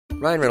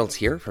Ryan Reynolds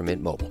here from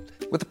Mint Mobile.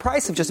 With the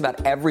price of just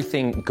about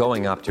everything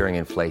going up during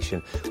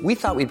inflation, we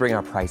thought we'd bring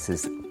our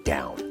prices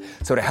down.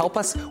 So to help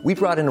us, we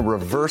brought in a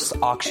reverse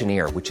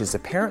auctioneer, which is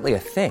apparently a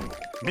thing.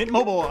 Mint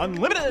Mobile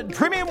Unlimited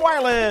Premium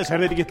Wireless. How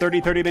to get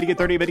 30, 30, bit to get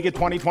 30, bit to get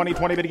 20, 20,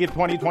 20, bit to get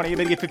 20, 20,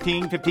 bit to get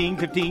 15, 15,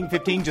 15,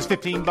 15, just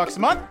 $15 a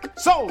month?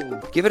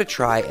 Sold! Give it a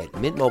try at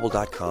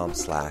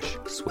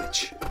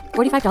mintmobile.com/switch.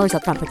 $45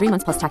 up front for 3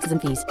 months plus taxes and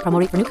fees. Promo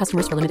rate for new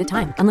customers for limited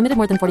time. Unlimited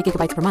more than 40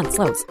 gigabytes per month.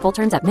 Slows full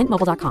terms at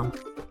mintmobile.com.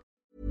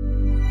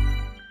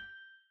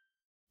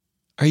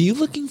 Are you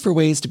looking for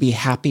ways to be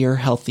happier,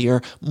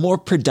 healthier, more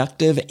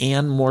productive,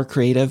 and more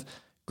creative?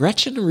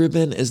 Gretchen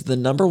Rubin is the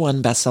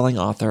 #1 best-selling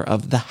author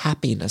of The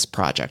Happiness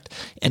Project,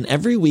 and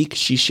every week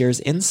she shares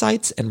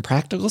insights and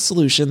practical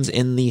solutions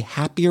in the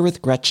Happier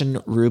with Gretchen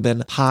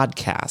Rubin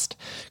podcast.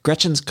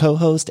 Gretchen's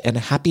co-host and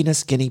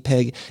happiness guinea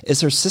pig is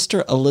her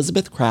sister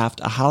Elizabeth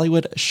Kraft, a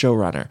Hollywood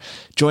showrunner.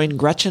 Join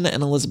Gretchen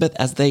and Elizabeth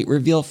as they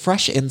reveal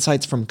fresh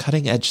insights from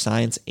cutting-edge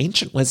science,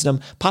 ancient wisdom,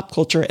 pop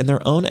culture, and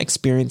their own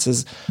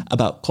experiences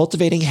about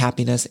cultivating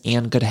happiness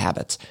and good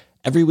habits.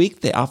 Every week,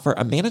 they offer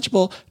a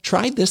manageable,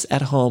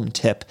 try-this-at-home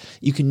tip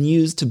you can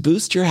use to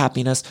boost your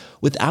happiness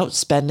without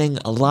spending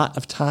a lot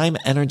of time,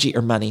 energy,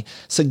 or money.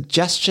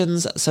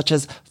 Suggestions such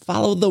as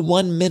follow the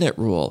 1-minute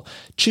rule,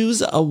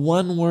 choose a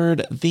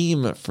one-word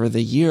theme for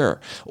the year,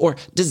 or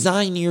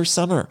design your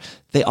summer.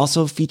 They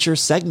also feature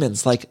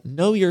segments like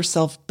Know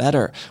Yourself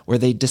Better, where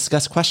they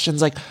discuss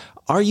questions like,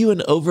 are you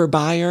an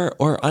overbuyer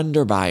or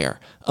underbuyer?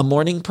 A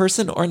morning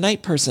person or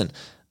night person?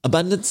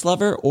 Abundance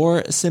lover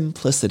or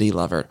simplicity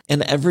lover.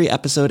 And every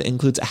episode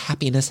includes a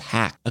happiness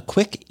hack, a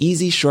quick,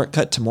 easy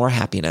shortcut to more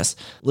happiness.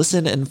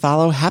 Listen and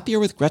follow Happier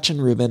with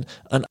Gretchen Rubin,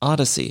 an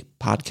Odyssey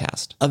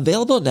podcast.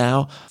 Available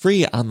now,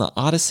 free on the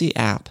Odyssey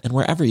app and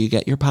wherever you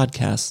get your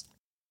podcasts.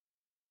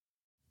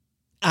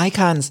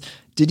 Icons.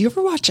 Did you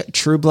ever watch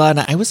True Blood?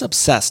 I was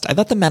obsessed. I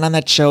thought the men on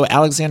that show,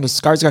 Alexander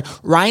Skarsgård,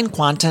 Ryan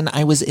Kwanten,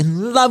 I was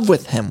in love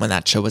with him when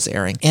that show was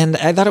airing. And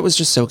I thought it was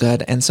just so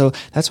good. And so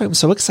that's why I'm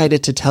so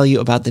excited to tell you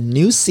about the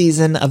new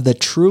season of the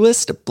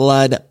Truest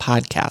Blood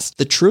podcast.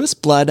 The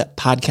Truest Blood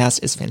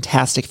podcast is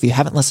fantastic. If you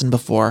haven't listened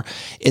before,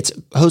 it's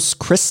hosts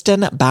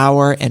Kristen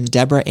Bauer and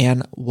Deborah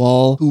Ann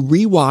Woll, who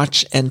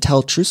rewatch and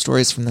tell true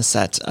stories from the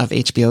set of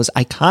HBO's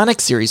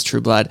iconic series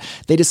True Blood.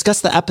 They discuss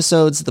the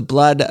episodes, the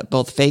blood,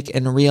 both fake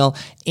and real,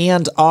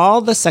 and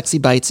all the sexy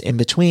bites in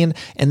between.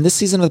 And this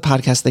season of the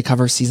podcast, they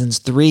cover seasons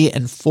 3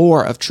 and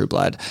 4 of True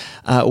Blood,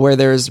 where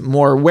there's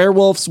more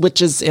werewolves,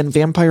 witches, and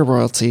vampire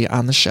royalty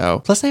on the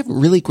show. Plus, they have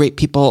really great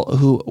people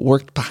who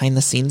worked behind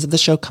the scenes of the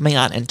show coming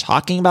on and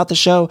talking about the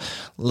show.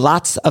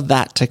 Lots of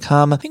that to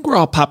come. I think we're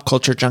all pop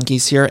culture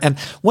junkies here. And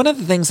one of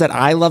the things that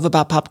I love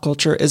about pop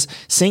culture is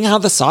seeing how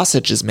the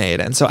sausage is made.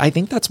 And so I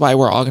think that's why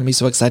we're all going to be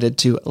so excited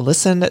to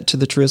listen to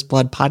the Truest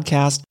Blood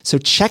podcast. So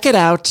check it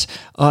out.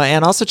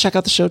 And also check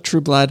out the show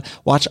True Blood.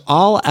 Watch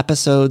all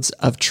episodes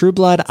of True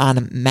Blood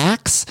on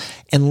Max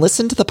and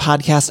listen to the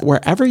podcast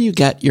wherever you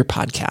get your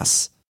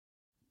podcasts.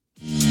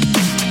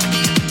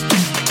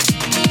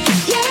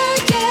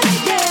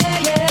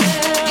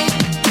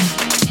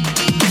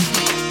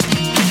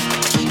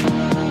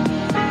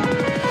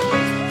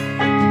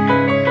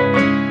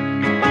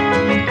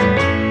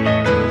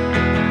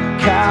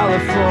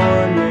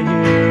 California,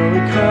 here we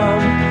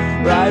come,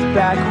 right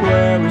back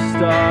where we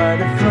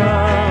started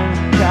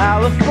from.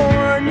 California.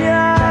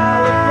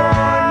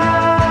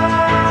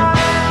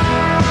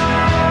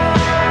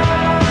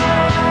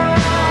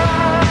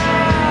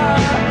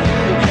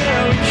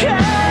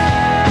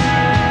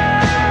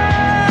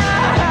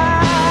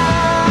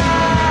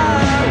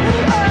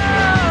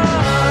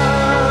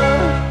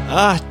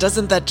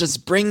 Doesn't that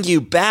just bring you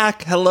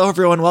back? Hello,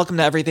 everyone. Welcome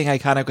to Everything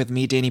Iconic with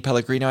me, Danny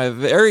Pellegrino. I have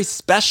a very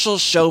special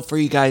show for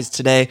you guys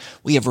today.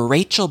 We have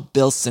Rachel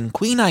Bilson,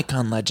 Queen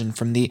Icon legend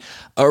from the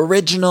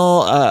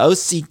original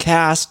OC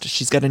cast.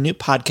 She's got a new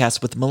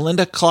podcast with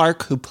Melinda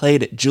Clarke, who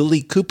played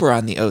Julie Cooper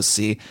on the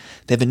OC.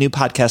 They have a new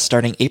podcast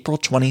starting April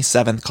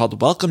 27th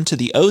called Welcome to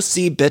the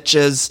OC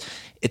Bitches.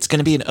 It's going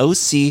to be an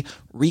OC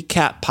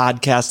recap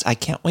podcast. I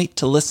can't wait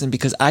to listen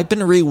because I've been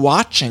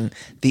rewatching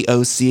the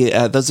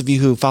OC. Those of you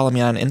who follow me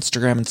on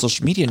Instagram and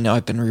social media know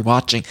I've been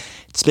rewatching.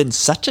 It's been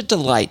such a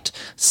delight.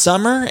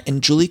 Summer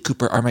and Julie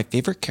Cooper are my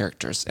favorite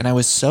characters, and I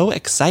was so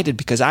excited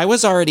because I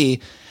was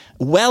already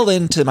well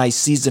into my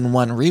season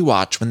 1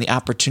 rewatch when the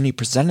opportunity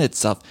presented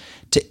itself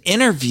to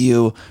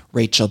interview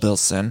Rachel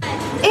Bilson.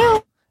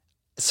 Ew.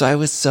 So I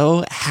was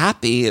so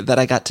happy that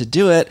I got to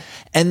do it.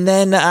 And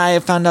then I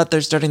found out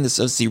they're starting this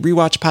OC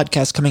Rewatch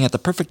podcast coming at the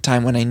perfect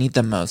time when I need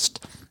them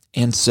most.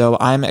 And so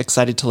I'm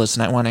excited to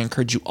listen. I want to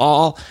encourage you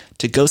all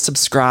to go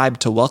subscribe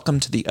to Welcome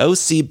to the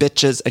OC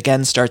Bitches.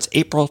 Again, starts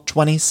April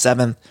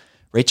 27th.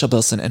 Rachel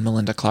Bilson and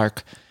Melinda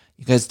Clarke.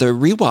 You guys, the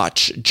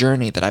rewatch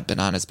journey that I've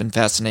been on has been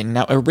fascinating.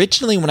 Now,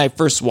 originally when I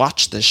first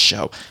watched this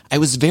show, I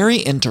was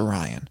very into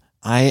Ryan.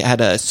 I had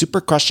a super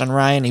crush on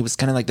Ryan. He was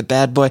kind of like the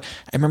bad boy.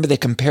 I remember they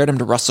compared him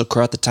to Russell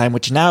Crowe at the time,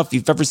 which now, if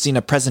you've ever seen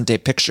a present-day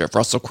picture of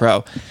Russell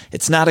Crowe,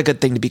 it's not a good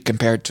thing to be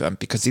compared to him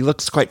because he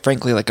looks, quite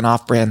frankly, like an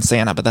off-brand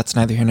Santa, but that's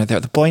neither here nor there.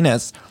 The point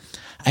is,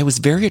 I was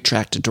very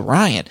attracted to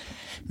Ryan.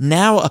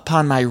 Now,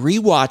 upon my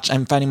rewatch,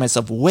 I'm finding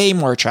myself way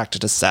more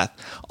attracted to Seth.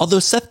 Although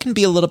Seth can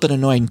be a little bit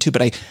annoying too,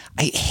 but I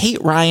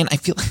hate Ryan. I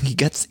feel like he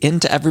gets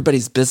into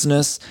everybody's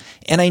business.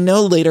 And I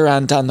know later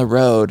on down the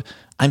road,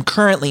 I'm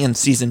currently in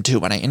season 2.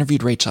 When I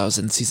interviewed Rachel, I was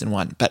in season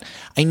 1. But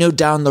I know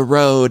down the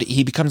road,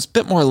 he becomes a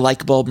bit more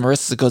likable.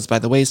 Marissa goes by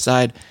the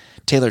wayside.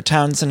 Taylor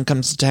Townsend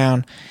comes to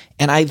town.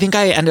 And I think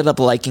I ended up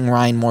liking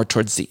Ryan more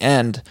towards the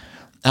end.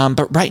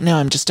 But right now,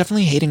 I'm just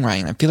definitely hating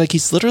Ryan. I feel like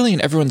he's literally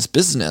in everyone's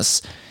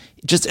business.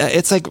 Just,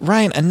 it's like,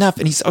 Ryan, enough.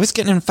 And he's always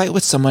getting in a fight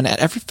with someone at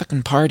every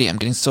fucking party. I'm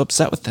getting so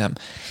upset with him.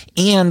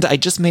 And I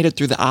just made it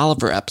through the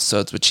Oliver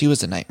episodes, which he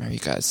was a nightmare, you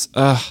guys.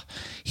 Ugh,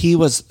 he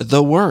was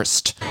the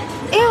worst.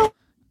 Ew.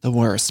 The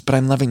worst. But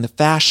I'm loving the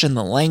fashion,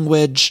 the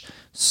language.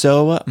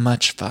 So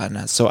much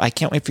fun. So I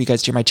can't wait for you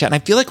guys to hear my chat. And I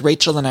feel like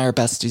Rachel and I are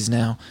besties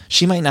now.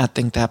 She might not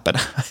think that, but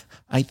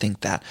I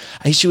think that.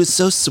 She was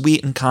so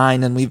sweet and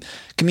kind, and we've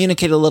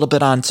communicated a little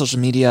bit on social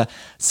media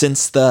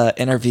since the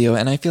interview,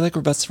 and I feel like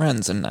we're best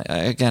friends. And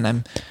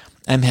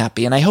I'm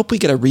happy, and I hope we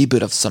get a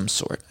reboot of some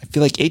sort. I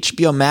feel like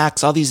HBO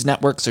Max, all these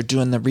networks are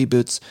doing the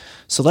reboots,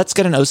 so let's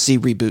get an OC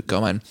reboot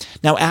going.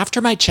 Now, after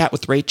my chat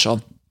with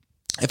Rachel,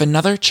 I have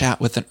another chat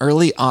with an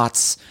early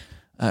 2000s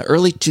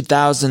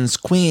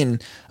queen.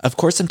 Of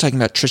course, I'm talking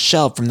about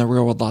Trishelle from The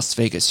Real World Las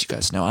Vegas. You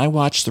guys know I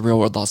watched The Real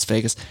World Las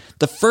Vegas.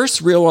 The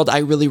first Real World I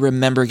really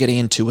remember getting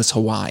into was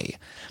Hawaii.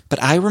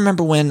 But I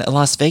remember when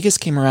Las Vegas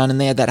came around and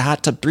they had that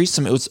hot tub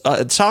threesome. It was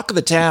talk of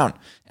the town,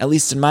 at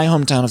least in my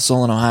hometown of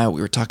Solon, Ohio.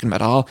 We were talking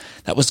about all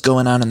that was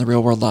going on in The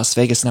Real World Las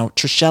Vegas. Now,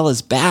 Trishelle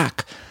is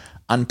back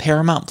on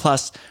Paramount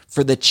Plus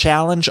for the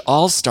Challenge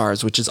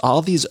All-Stars, which is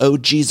all these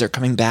OGs are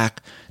coming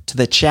back to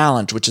the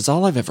Challenge, which is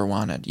all I've ever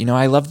wanted. You know,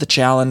 I love the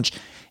Challenge.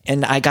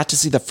 And I got to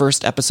see the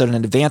first episode in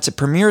advance. It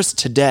premieres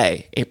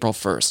today, April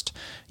 1st.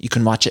 You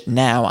can watch it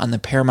now on the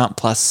Paramount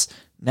Plus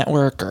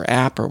network or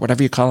app or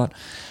whatever you call it.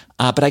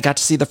 But I got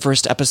to see the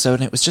first episode,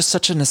 and it was just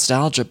such a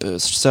nostalgia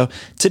boost. So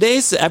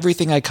today's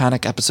Everything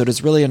Iconic episode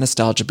is really a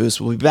nostalgia boost.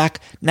 We'll be back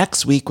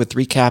next week with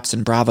recaps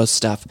and Bravo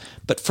stuff.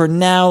 But for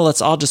now,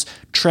 let's all just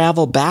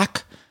travel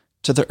back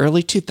to the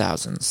early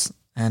 2000s.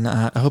 And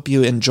I hope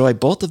you enjoy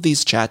both of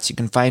these chats. You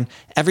can find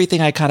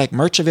Everything Iconic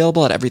merch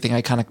available at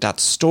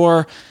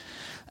everythingiconic.store.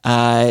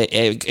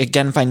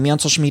 Again, find me on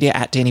social media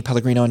at Danny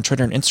Pellegrino on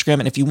Twitter and Instagram.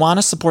 And if you want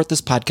to support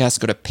this podcast,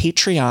 go to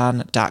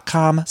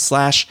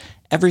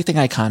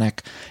patreon.com/everythingiconic.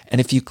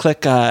 And if you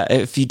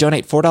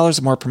donate $4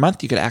 or more per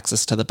month, you get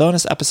access to the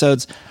bonus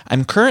episodes.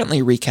 I'm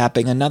currently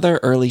recapping another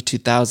early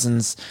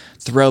 2000s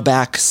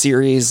throwback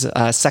series,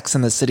 Sex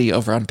and the City,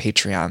 over on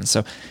Patreon.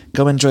 So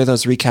go enjoy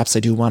those recaps. I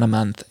do one a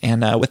month.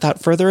 And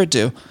without further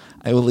ado,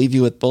 I will leave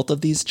you with both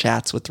of these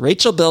chats with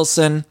Rachel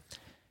Bilson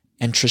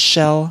and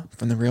Trishelle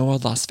from The Real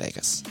World Las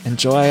Vegas.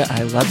 Enjoy.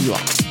 I love you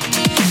all.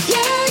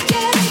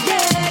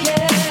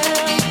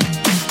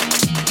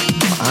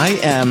 I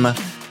am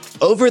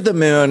over the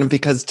moon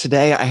because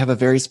today I have a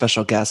very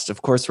special guest.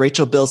 Of course,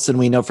 Rachel Bilson,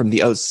 we know from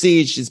The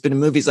OC. She's been in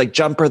movies like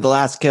Jumper, The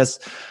Last Kiss.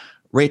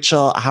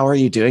 Rachel, how are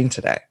you doing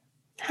today?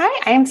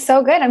 Hi, I am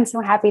so good. I'm so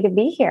happy to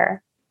be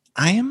here.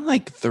 I am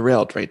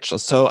thrilled, Rachel.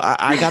 So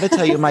I got to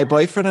tell you, my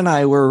boyfriend and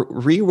I were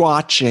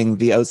rewatching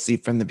The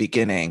OC from the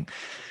beginning.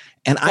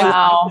 And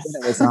wow.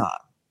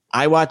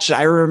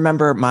 I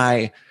remember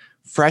my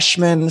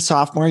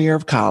sophomore year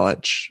of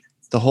college,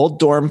 the whole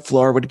dorm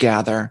floor would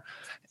gather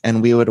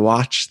and we would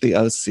watch The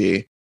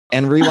OC,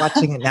 and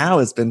rewatching it now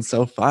has been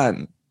so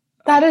fun.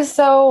 That is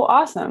so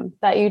awesome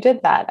that you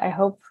did that. I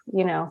hope,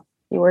 you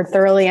were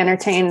thoroughly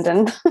entertained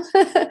and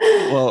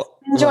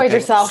enjoyed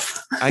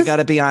yourself. I got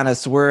to be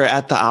honest, we're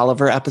at the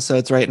Oliver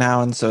episodes right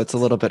now. And so it's a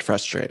little bit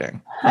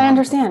frustrating. I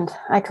understand.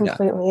 I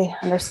completely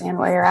understand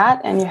where you're at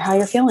and how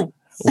you're feeling.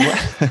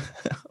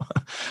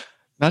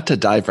 Not to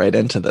dive right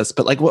into this,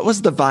 but what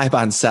was the vibe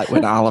on set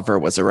when Oliver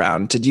was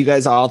around? Did you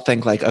guys all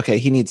think okay,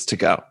 he needs to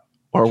go?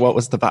 Or what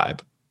was the vibe?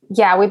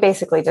 Yeah, we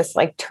basically just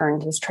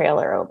turned his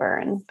trailer over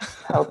and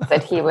hoped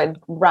that he would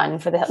run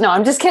for the hill. No,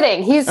 I'm just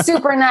kidding. He's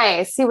super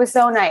nice. He was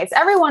so nice.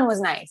 Everyone was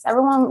nice.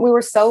 We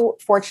were so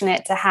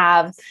fortunate to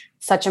have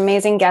such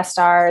amazing guest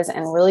stars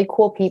and really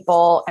cool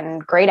people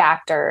and great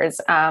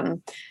actors.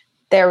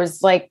 There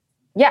was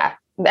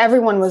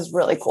everyone was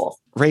really cool.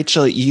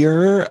 Rachel,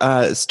 you're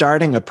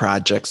starting a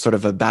project sort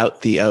of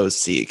about The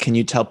OC. Can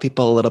you tell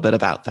people a little bit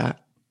about that?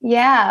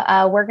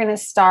 Yeah, we're going to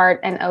start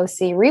an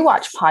OC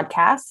rewatch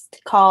podcast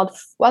called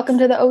Welcome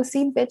to the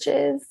OC,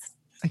 Bitches.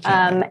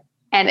 And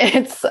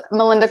it's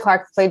Melinda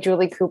Clarke, who played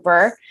Julie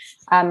Cooper,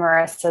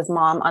 Marissa's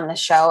mom on the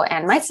show,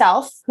 and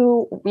myself,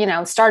 who,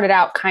 started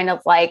out kind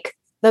of like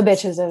the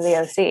bitches of The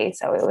OC.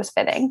 So it was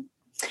fitting.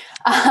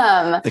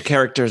 The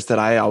characters that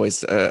I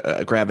always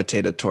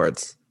gravitated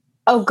towards.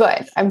 Oh,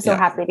 good. I'm so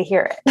happy to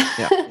hear it.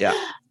 Yeah.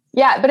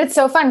 Yeah, but it's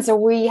so fun. So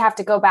we have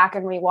to go back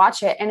and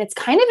rewatch it. And it's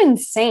kind of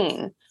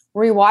insane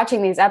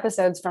rewatching these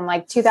episodes from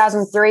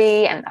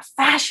 2003 and the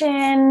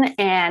fashion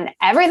and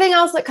everything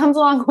else that comes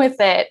along with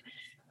it.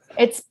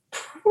 It's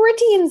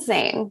pretty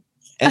insane.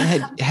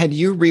 And had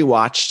you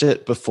rewatched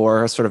it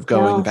before, sort of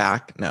going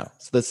back? No.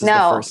 So this is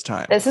the first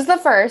time. This is the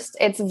first.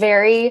 It's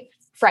very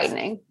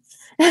frightening.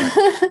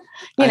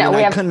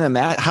 I couldn't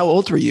imagine. How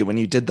old were you when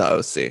you did the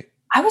OC?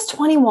 I was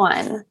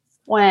 21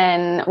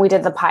 when we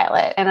did the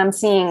pilot, and I'm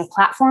seeing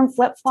platform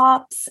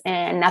flip-flops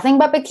and nothing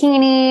but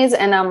bikinis.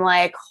 And I'm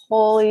like,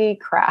 holy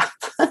crap.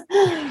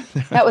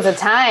 That was a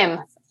time.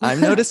 I'm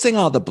noticing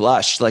all the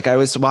blush. Like I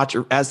was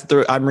watching I'm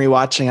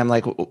rewatching. I'm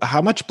like, how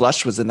much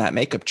blush was in that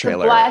makeup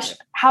trailer? The blush.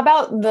 How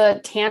about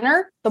the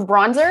tanner, the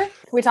bronzer?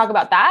 Can we talk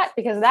about that?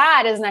 Because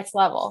that is next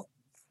level.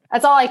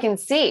 That's all I can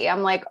see.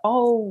 I'm like,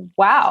 oh,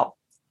 wow.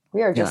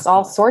 We are just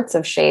all sorts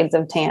of shades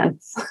of tan.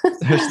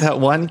 There's that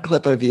one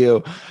clip of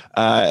you.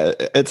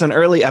 It's an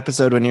early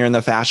episode when you're in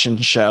the fashion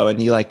show and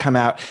you like come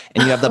out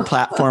and you have the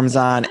platforms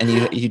on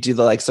and you do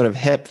the like sort of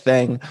hip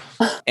thing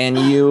and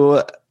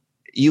you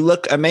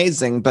look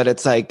amazing, but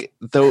it's like,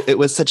 though it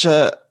was such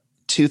a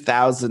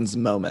 2000s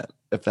moment,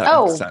 if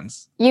that makes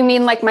sense. You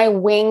mean like my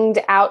winged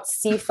out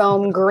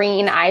seafoam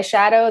green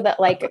eyeshadow that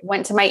like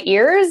went to my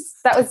ears?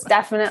 That was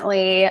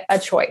definitely a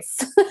choice.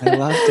 I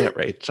loved it,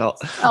 Rachel.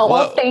 Oh,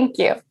 well, thank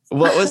you.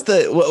 What was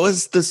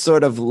the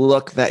sort of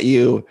look that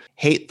you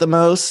hate the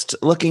most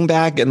looking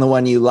back and the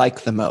one you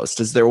like the most?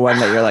 Is there one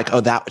that you're like,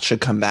 oh, that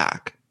should come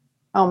back?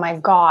 Oh my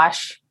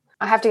gosh.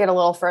 I have to get a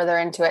little further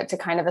into it to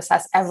kind of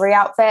assess every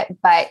outfit,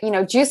 but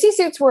juicy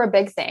suits were a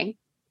big thing,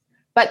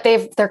 but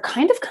they're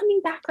kind of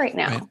coming back right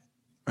now.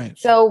 Right.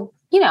 So,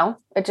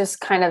 it just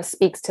kind of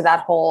speaks to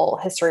that whole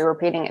history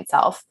repeating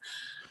itself.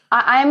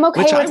 I'm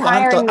okay with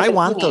hiring. I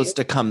want those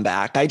to come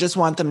back. I just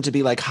want them to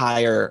be like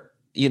higher,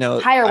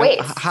 higher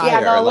waist.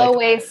 Higher, the low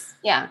waist.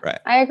 Yeah, right.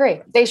 I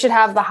agree. They should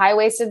have the high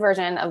waisted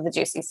version of the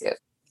juicy suit.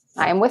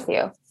 I am with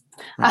you.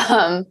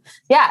 Right.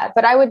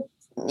 But I would,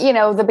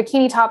 the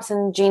bikini tops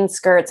and jean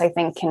skirts, I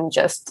think can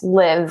just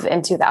live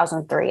in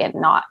 2003 and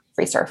not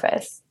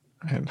resurface.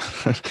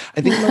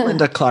 I think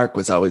Melinda Clark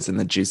was always in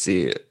the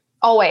juicy.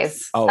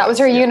 Always. That was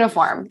her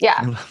uniform.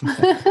 Yeah.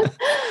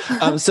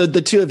 So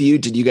the two of you,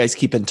 did you guys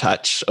keep in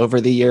touch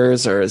over the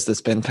years, or has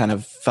this been kind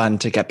of fun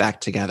to get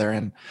back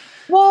together?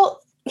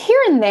 Well,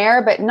 here and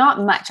there, but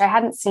not much. I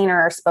hadn't seen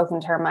her or spoken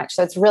to her much.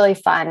 So it's really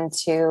fun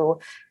to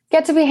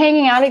get to be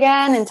hanging out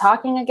again and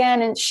talking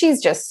again. And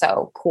she's just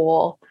so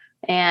cool.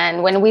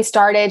 And when we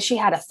started, she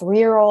had a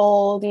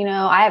 3-year-old,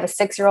 I have a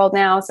 6-year-old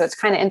now. So it's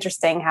kind of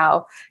interesting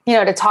how,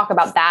 to talk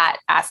about that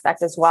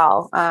aspect as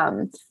well.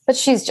 But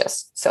she's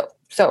just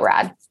so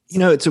rad.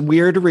 It's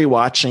weird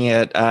rewatching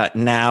it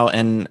now,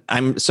 and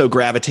I'm so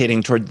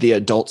gravitating toward the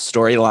adult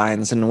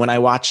storylines. And when I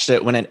watched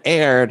it when it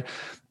aired,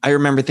 I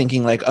remember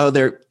thinking like, oh,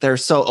 they're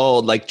so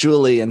old, like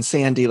Julie and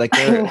Sandy, like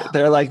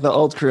they're like the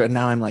old crew. And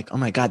now I'm like, oh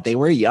my God, they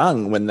were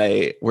young when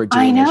they were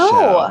doing the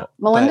show.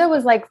 Melinda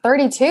was like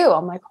 32.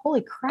 I'm like,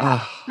 holy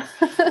crap.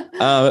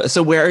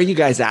 So where are you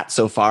guys at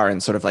so far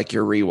in sort of like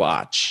your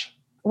rewatch?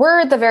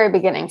 We're at the very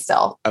beginning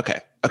still. Okay.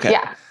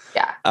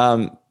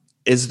 Yeah.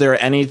 Is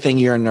there anything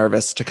you're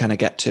nervous to kind of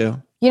get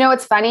to?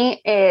 What's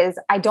funny is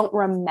I don't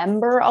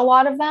remember a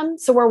lot of them.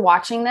 So we're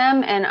watching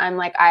them and I'm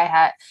like,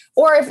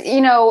 or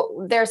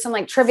if, there's some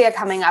like trivia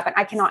coming up and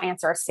I cannot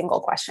answer a single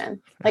question.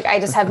 Like I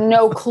just have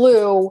no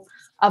clue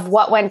of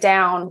what went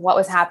down, what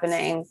was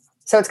happening.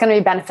 So it's going to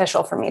be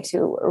beneficial for me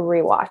to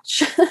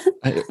rewatch.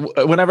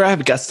 Whenever I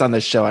have guests on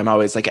this show, I'm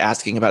always like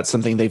asking about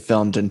something they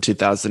filmed in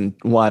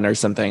 2001 or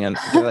something. And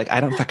they're like, I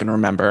don't fucking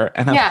remember.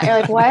 And you're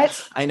like,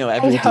 what? I know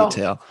every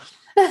detail.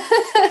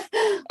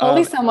 At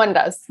least someone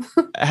does.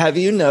 Have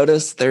you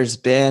noticed there's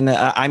been,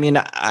 I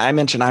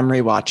mentioned I'm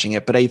rewatching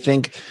it, but I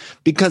think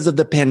because of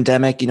the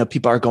pandemic,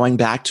 people are going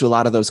back to a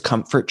lot of those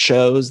comfort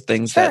shows,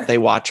 things that they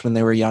watched when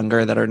they were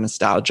younger that are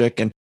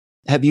nostalgic. And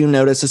have you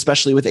noticed,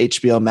 especially with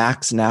HBO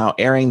Max now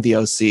airing the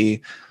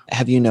OC,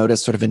 have you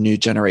noticed sort of a new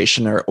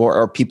generation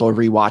or people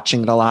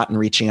rewatching it a lot and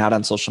reaching out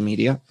on social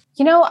media?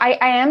 I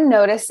am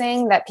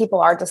noticing that people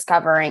are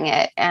discovering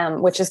it,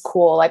 which is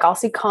cool. Like I'll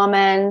see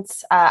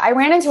comments. I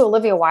ran into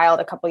Olivia Wilde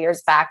a couple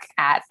years back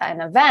at an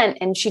event,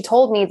 and she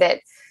told me that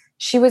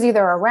she was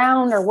either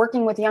around or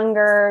working with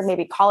younger,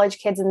 maybe college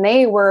kids, and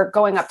they were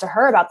going up to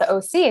her about the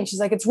OC. And she's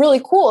like, it's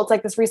really cool. It's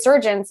like this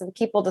resurgence and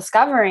people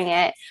discovering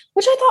it,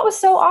 which I thought was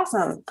so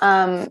awesome.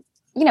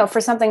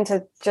 For something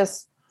to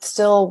just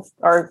still,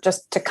 or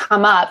just to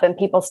come up and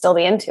people still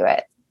be into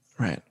it.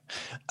 Right.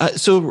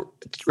 So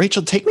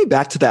Rachel, take me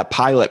back to that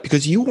pilot,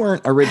 because you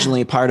weren't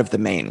originally part of the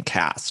main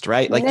cast,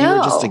 right? Like you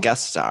were just a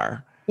guest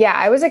star. Yeah,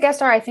 I was a guest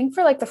star, I think,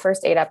 for like the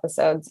first 8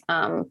 episodes.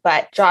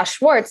 But Josh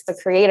Schwartz, the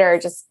creator,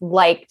 just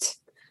liked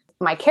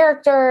my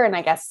character, and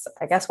I guess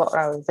what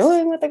I was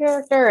doing with the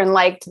character, and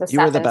liked the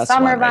Seth and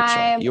Summer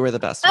vibe. You were the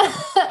best one.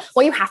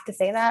 Well, you have to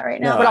say that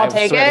right now, but I'll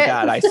take it.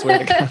 I swear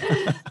to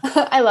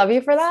God. I love you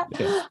for that.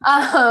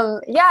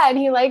 Yeah. And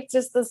he liked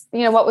just this,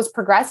 what was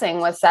progressing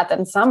with Seth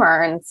and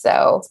Summer, and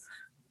so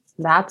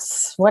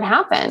that's what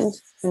happened.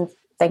 And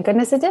thank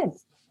goodness it did.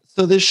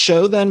 So this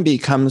show then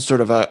becomes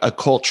sort of a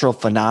cultural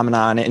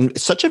phenomenon in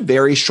such a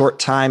very short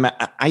time.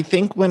 I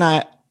think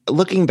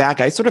looking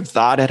back, I sort of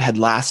thought it had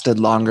lasted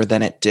longer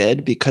than it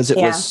did, because it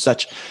was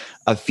such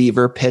a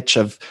fever pitch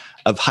of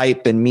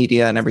hype and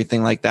media and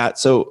everything like that.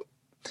 So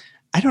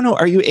I don't know,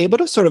 are you able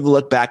to sort of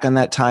look back on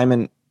that time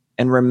and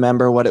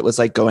remember what it was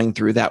like going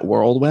through that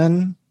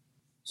whirlwind?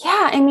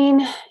 Yeah, I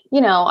mean,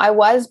 I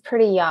was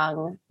pretty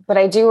young, but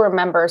I do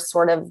remember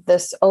sort of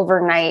this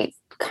overnight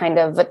kind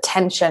of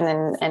attention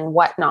and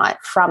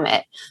whatnot from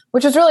it,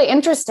 which was really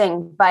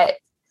interesting. But,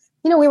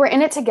 we were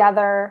in it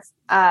together,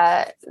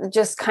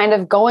 just kind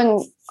of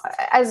going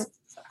as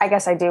I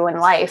guess I do in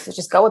life,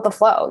 just go with the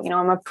flow.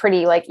 I'm a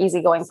pretty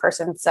easygoing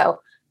person. So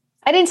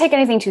I didn't take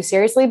anything too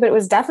seriously, but it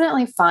was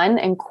definitely fun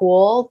and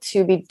cool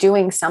to be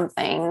doing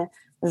something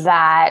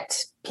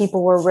that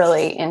people were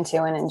really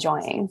into and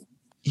enjoying.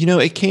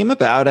 It came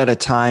about at a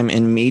time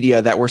in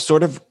media that we're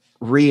sort of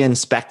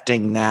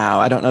re-inspecting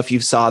now. I don't know if you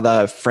saw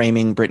the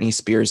Framing Britney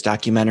Spears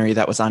documentary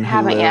that was on Hulu. I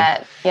haven't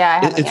yet. Yeah,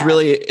 I haven't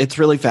yet. It's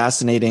really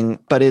fascinating,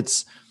 but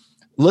it's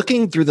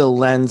looking through the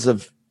lens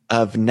of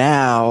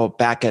now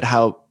back at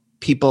how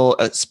people,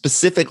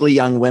 specifically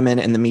young women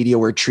in the media,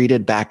 were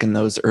treated back in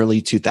those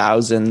early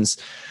 2000s.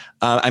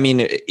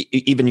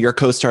 Even your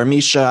co-star,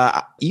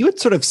 Misha, you had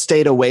sort of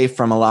stayed away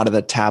from a lot of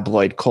the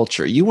tabloid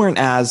culture. You weren't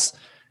as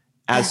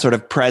sort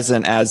of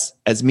present as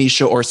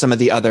Misha or some of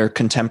the other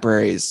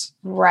contemporaries.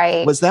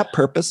 Right. Was that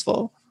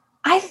purposeful?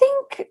 I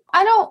think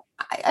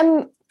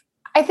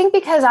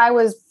because I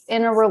was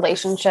in a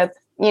relationship,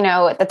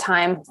 at the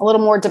time, a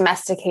little more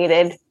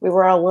domesticated. We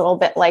were a little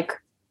bit like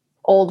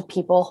old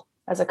people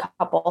as a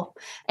couple.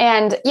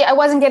 And I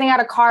wasn't getting out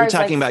of cars.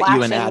 You're talking about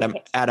you and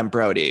Adam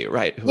Brody,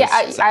 right?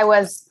 I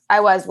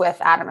was with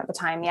Adam at the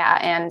time. Yeah.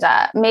 And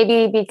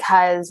maybe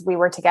because we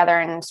were together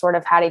and sort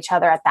of had each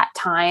other at that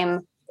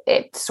time,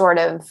 it sort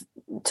of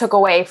took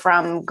away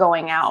from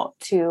going out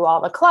to all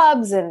the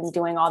clubs and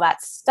doing all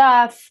that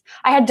stuff.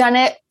 I had done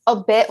it a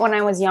bit when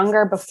I was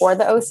younger before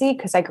the OC,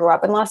 because I grew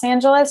up in Los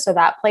Angeles. So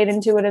that played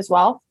into it as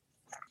well.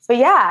 But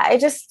yeah,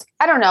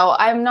 I don't know.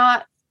 I'm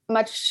not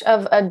much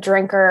of a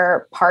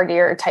drinker,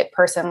 partier type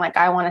person.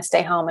 I want to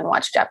stay home and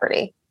watch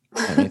Jeopardy.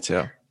 Yeah, me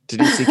too.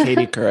 Did you see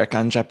Katie Couric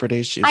on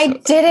Jeopardy? I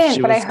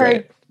didn't, but I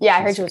heard,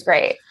 I heard she was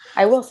great.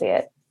 I will see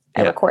it.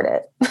 I record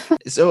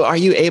it. So are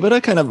you able to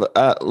kind of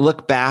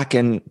look back,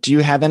 and do you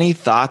have any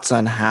thoughts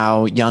on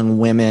how young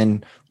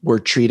women were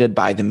treated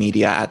by the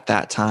media at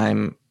that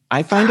time?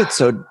 I find it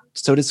so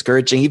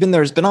discouraging. Even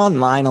there's been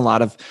online a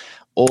lot of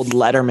old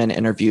Letterman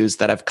interviews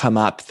that have come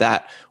up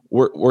that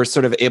we're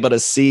sort of able to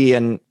see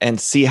and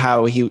see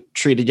how he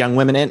treated young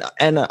women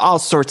and all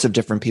sorts of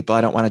different people.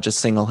 I don't want to just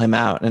single him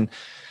out. And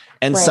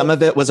right. Some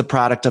of it was a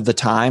product of the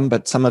time,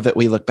 but some of it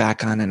we look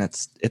back on and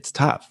it's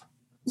tough.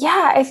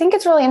 Yeah, I think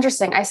it's really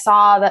interesting. I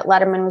saw that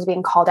Letterman was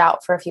being called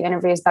out for a few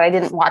interviews, but I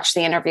didn't watch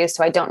the interviews,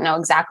 so I don't know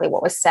exactly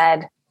what was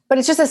said. But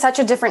it's just such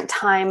a different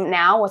time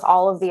now with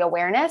all of the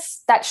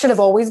awareness that should have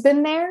always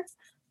been there.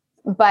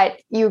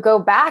 But you go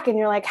back and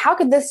you're like, how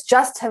could this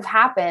just have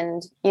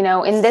happened,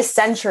 in this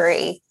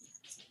century,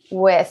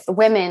 with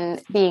women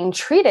being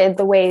treated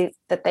the way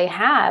that they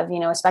have,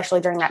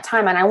 especially during that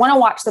time. And I want to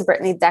watch the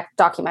Britney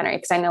documentary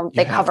because I know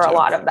they cover a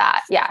lot of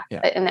that. Yeah.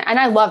 And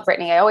I love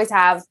Britney. I always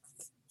have.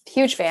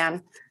 Huge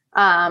fan.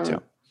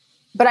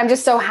 But I'm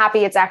just so happy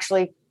it's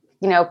actually,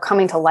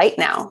 coming to light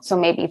now. So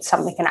maybe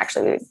something can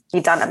actually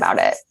be done about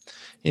it.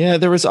 Yeah,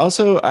 there was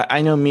also,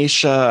 I know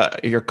Misha,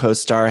 your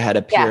co-star, had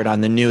appeared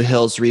on the New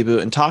Hills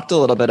reboot and talked a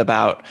little bit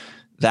about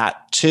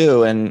that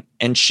too.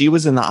 And she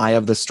was in the eye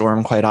of the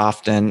storm quite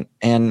often.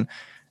 And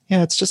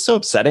it's just so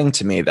upsetting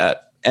to me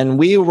and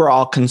we were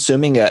all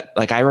consuming it.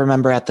 I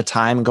remember at the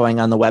time going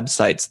on the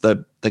websites,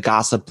 the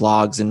gossip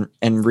blogs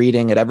and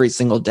reading it every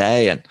single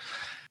day. And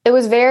it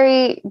was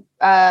very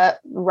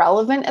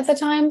relevant at the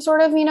time,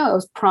 sort of, it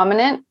was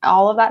prominent,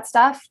 all of that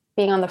stuff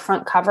being on the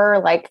front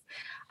cover.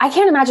 I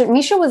can't imagine.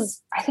 Misha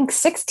was, I think,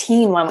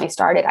 16 when we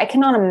started. I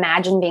cannot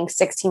imagine being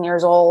 16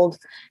 years old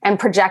and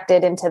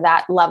projected into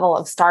that level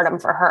of stardom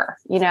for her.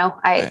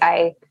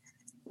 I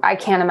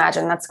can't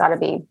imagine. That's got to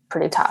be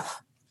pretty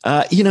tough.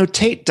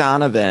 Tate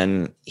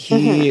Donovan,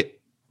 he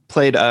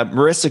played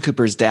Marissa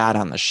Cooper's dad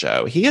on the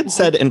show. He had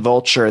said in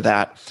Vulture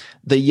that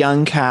the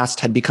young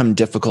cast had become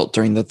difficult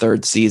during the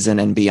third season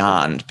and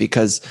beyond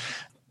because,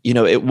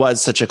 it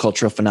was such a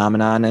cultural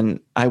phenomenon. And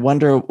I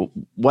wonder,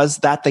 was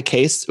that the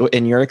case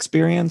in your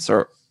experience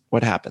or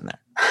what happened there?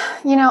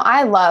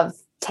 I love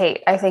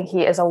Tate. I think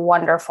he is a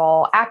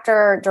wonderful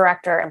actor,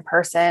 director, and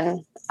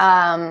person.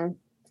 My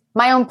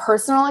own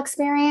personal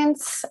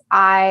experience,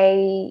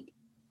 I've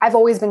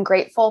always been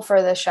grateful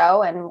for the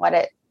show and what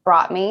it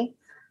brought me.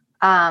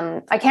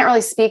 I can't really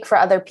speak for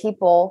other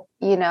people,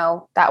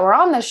 that were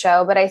on the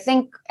show, but I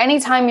think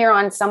anytime you're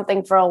on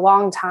something for a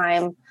long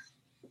time,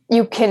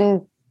 you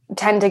can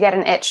tend to get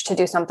an itch to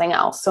do something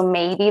else. So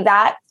maybe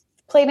that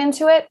played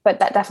into it, but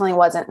that definitely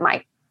wasn't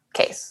my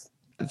case.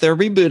 They're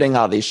rebooting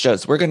all these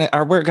shows. We're gonna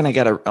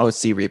get an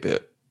OC reboot.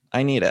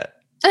 I need it.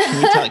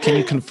 Can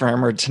you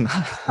confirm or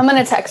deny? I'm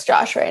gonna text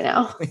Josh right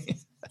now.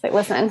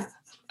 Listen.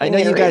 I know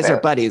you guys are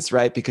buddies,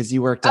 right? Because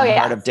you worked on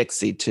Heart of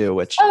Dixie too,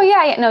 which... Oh,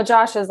 yeah. No,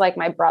 Josh is like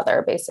my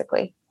brother,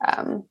 basically.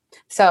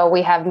 So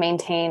we have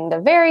maintained a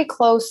very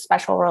close,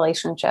 special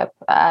relationship.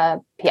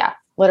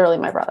 Literally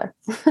my brother.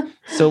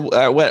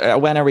 So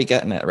when are we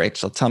getting it,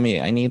 Rachel? Tell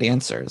me. I need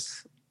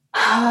answers.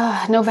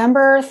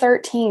 November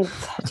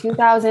 13th,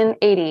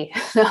 2080.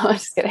 No, I'm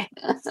just kidding.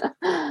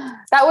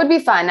 That would be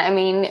fun. I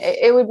mean,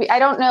 it would be, I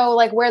don't know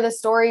like where the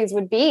stories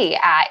would be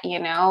at,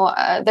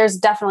 there's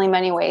definitely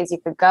many ways you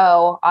could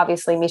go.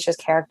 Obviously Misha's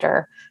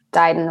character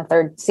died in the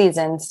 3rd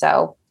season.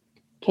 So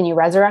can you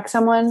resurrect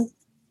someone?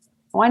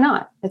 Why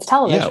not? It's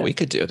television. Yeah, we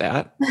could do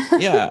that.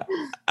 Yeah.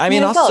 I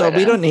mean, also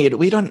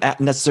we don't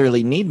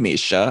necessarily need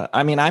Misha.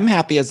 I mean, I'm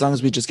happy as long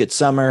as we just get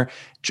Summer,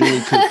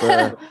 Julie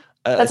Cooper.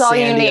 That's all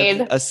you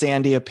need. A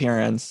Sandy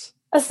appearance.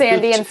 A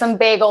Sandy and some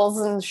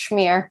bagels and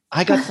schmear.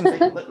 I got some.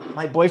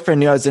 My boyfriend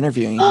knew I was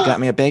interviewing. He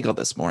got me a bagel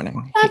this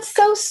morning. That's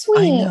so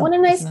sweet. What a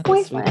nice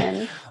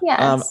boyfriend.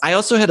 Yes. I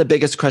also had a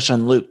biggest crush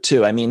on Luke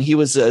too. I mean, he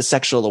was a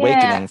sexual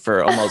awakening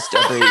for almost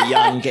every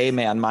young gay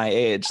man my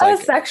age. A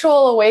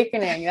sexual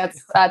awakening.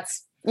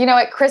 That's you know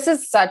what? Chris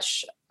is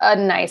such a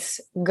nice,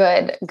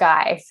 good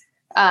guy.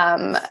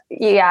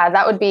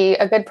 That would be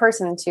a good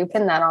person to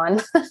pin that on.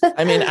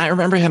 I mean, I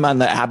remember him on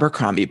the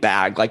Abercrombie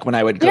bag, like when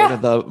I would go to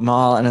the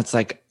mall, and it's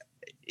like,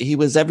 he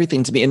was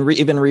everything to me. And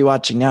even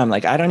rewatching now, I'm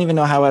like, I don't even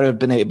know how I would have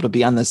been able to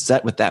be on the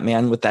set with that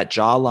man, with that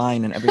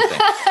jawline and everything.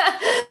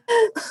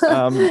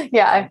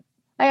 I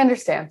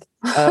understand.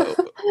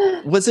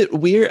 Was it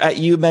weird?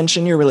 You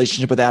mentioned your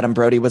relationship with Adam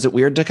Brody. Was it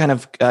weird to kind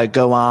of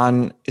go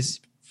on?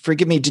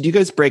 Forgive me, did you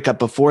guys break up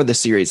before the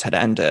series had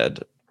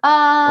ended?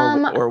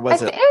 Or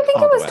was it?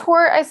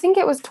 I think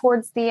it was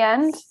towards the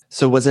end.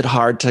 So was it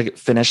hard to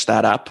finish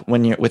that up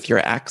when you're with your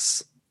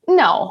ex?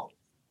 No.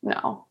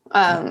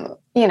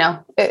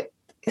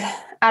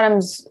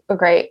 Adam's a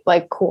great,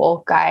 like,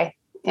 cool guy,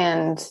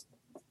 and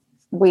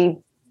we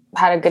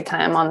had a good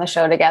time on the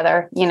show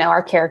together.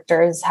 Our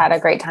characters had a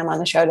great time on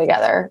the show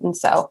together, and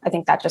so I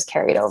think that just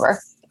carried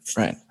over.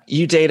 Right.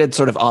 You dated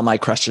sort of all my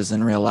crushes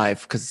in real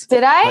life.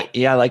 Did I?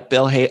 Like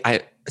Bill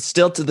Hader.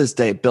 Still to this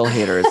day, Bill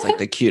Hader is like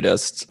the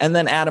cutest. And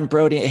then Adam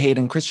Brody,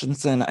 Hayden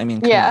Christensen. I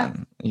mean, come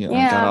on.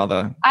 Got all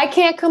the... I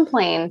can't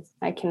complain.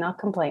 I cannot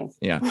complain.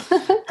 Yeah.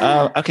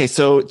 Okay.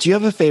 So do you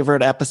have a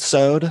favorite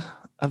episode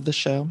of the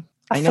show?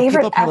 I know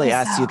people probably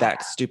ask you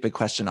that stupid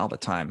question all the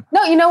time.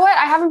 No, you know what?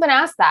 I haven't been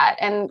asked that.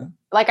 And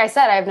like I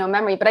said, I have no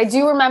memory, but I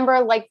do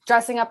remember like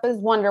dressing up as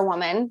Wonder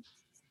Woman.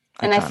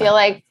 And I feel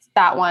like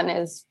that one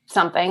is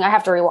something. I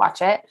have to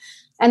rewatch it.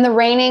 And the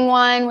raining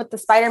one with the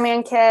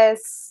Spider-Man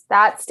kiss,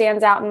 that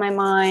stands out in my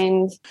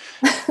mind.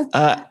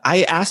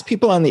 I asked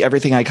people on the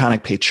Everything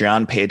Iconic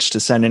Patreon page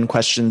to send in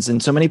questions,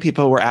 and so many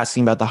people were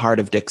asking about the Heart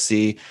of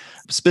Dixie.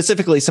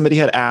 Specifically, somebody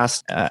had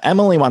asked,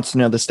 Emily wants to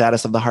know the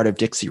status of the Heart of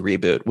Dixie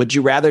reboot. Would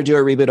you rather do a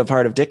reboot of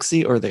Heart of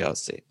Dixie or the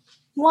OC?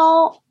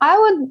 Well, I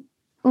would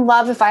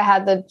love if I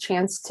had the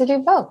chance to do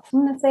both.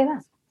 I'm going to say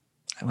that.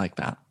 I like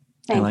that.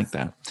 Thanks. I like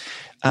that.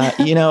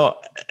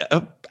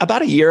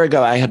 About a year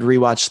ago, I had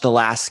rewatched The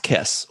Last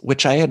Kiss,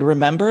 which I had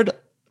remembered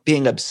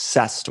being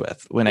obsessed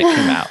with when it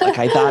came out. Like,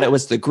 I thought it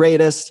was the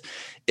greatest.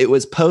 It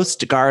was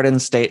post Garden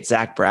State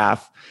Zach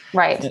Braff.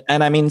 Right.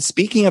 And I mean,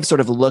 speaking of sort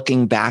of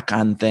looking back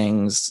on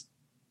things,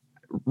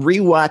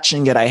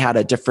 rewatching it, I had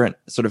a different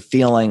sort of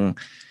feeling.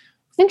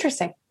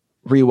 Interesting.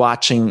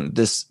 Rewatching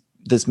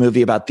this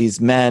movie about these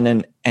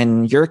men,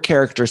 and your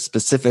character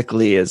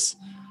specifically is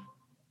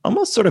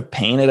almost sort of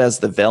painted as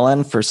the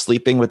villain for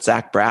sleeping with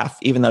Zach Braff,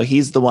 even though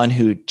he's the one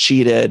who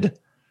cheated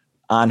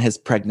on his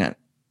pregnant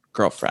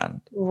girlfriend.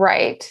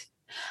 Right.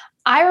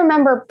 I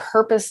remember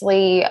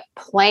purposely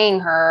playing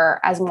her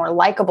as more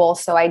likable,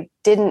 so I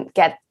didn't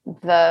get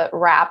the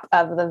rap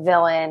of the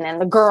villain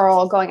and the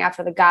girl going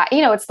after the guy.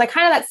 It's like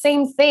kind of that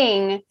same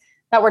thing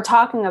that we're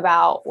talking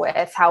about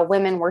with how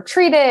women were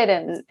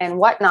treated and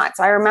whatnot.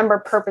 So I remember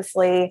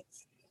purposely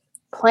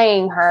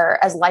playing her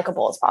as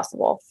likable as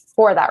possible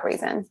for that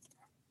reason.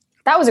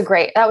 That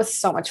was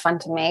so much fun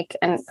to make,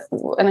 and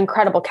an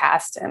incredible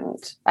cast. And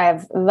I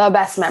have the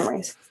best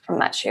memories from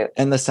that shoot.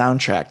 And the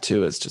soundtrack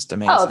too is just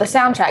amazing. Oh, the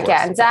soundtrack.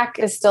 Yeah. And Zach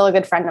is still a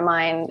good friend of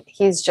mine.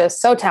 He's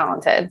just so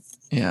talented.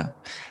 Yeah.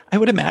 I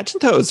would imagine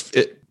though,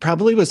 it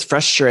probably was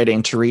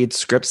frustrating to read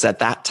scripts at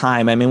that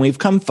time. I mean, we've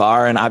come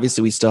far and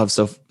obviously we still have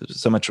so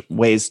much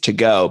ways to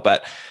go,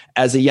 but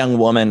as a young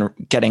woman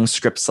getting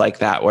scripts like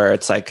that, where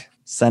it's like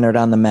centered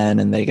on the men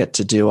and they get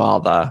to do all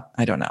the,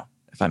 I don't know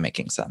if I'm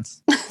making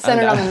sense.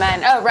 Centered on the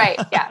men. Oh, right.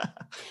 Yeah.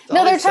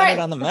 No, they're trying.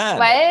 On the men.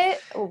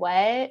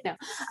 What? No,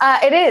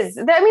 it is.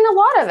 I mean, a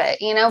lot of it,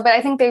 but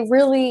I think they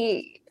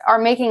really are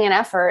making an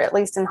effort, at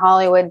least in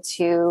Hollywood,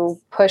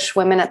 to push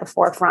women at the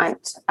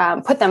forefront,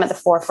 put them at the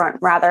forefront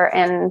rather,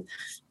 and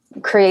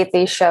create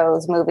these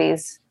shows,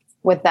 movies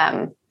with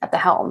them at the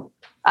helm.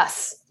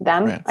 Us,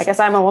 them. Right. I guess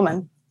I'm a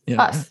woman.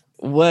 Yeah. Us.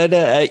 Would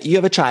you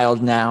have a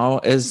child now?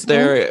 Is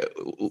there?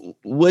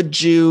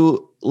 Would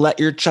you let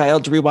your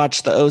child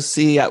rewatch the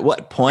OC? At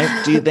what point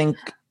do you think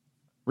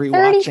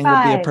Rewatching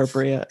 35. would be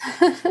appropriate.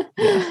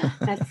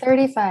 At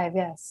 35,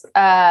 yes.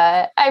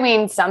 I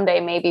mean, someday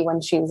maybe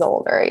when she's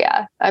older.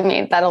 Yeah. I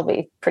mean, that'll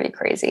be pretty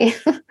crazy.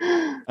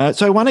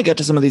 So I want to get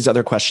to some of these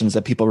other questions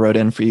that people wrote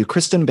in for you.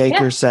 Kristen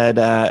Baker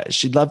said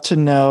she'd love to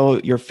know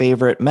your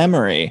favorite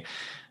memory.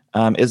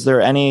 Is there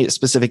any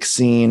specific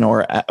scene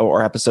or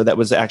episode that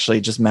was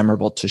actually just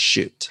memorable to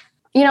shoot?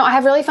 You know, I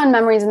have really fun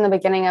memories in the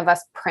beginning of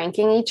us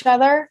pranking each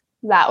other.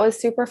 That was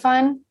super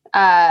fun.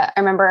 I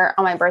remember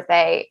on my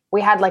birthday, we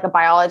had like a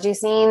biology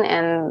scene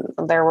and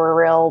there were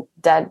real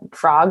dead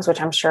frogs, which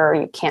I'm sure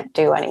you can't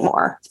do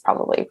anymore. It's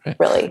probably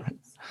really,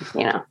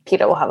 you know,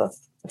 PETA will have a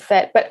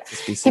fit, but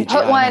he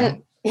put one, now.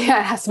 Yeah,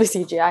 it has to be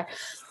CGI,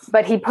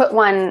 but he put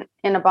one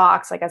in a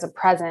box, like as a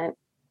present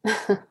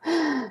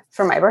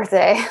for my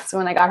birthday. So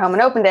when I got home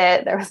and opened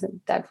it, there was a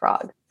dead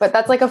frog, but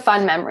that's like a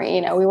fun memory.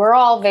 You know, we were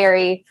all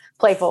very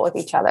playful with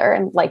each other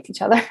and liked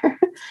each other.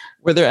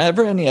 Were there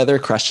ever any other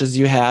crushes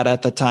you had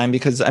at the time?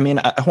 Because I mean,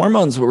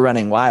 hormones were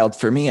running wild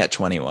for me at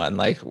 21.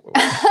 Like,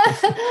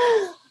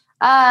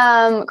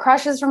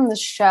 crushes from the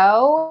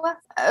show.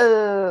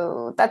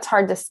 Oh, that's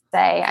hard to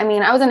say. I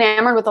mean, I was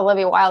enamored with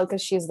Olivia Wilde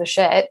because she's the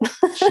shit.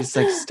 She's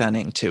like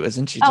stunning too,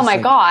 isn't she? Oh my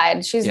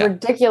God. She's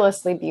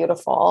ridiculously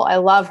beautiful. I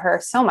love her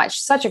so much.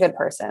 Such a good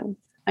person.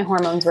 My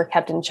hormones were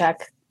kept in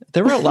check.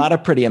 There were a lot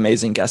of pretty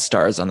amazing guest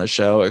stars on the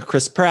show.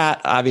 Chris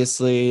Pratt,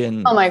 obviously.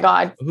 And oh my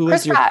God. Who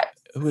was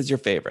your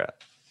favorite?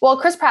 Well,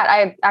 Chris Pratt,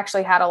 I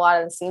actually had a lot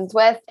of the scenes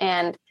with,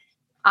 and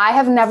I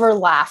have never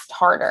laughed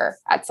harder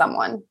at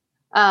someone.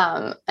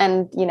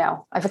 And you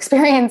know, I've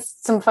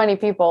experienced some funny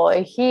people.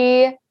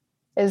 He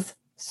is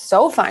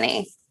so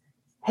funny.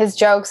 His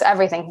jokes,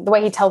 everything, the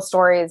way he tells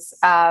stories.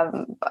 I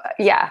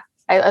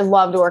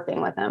loved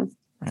working with him.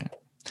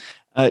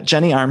 Right.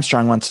 Jenny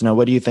Armstrong wants to know,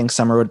 what do you think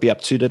Summer would be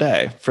up to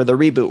today for the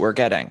reboot we're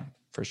getting?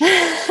 For sure.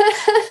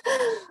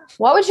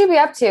 What would she be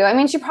up to? I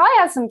mean, she probably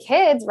has some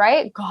kids,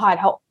 right? God,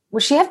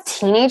 would she have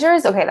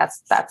teenagers? Okay,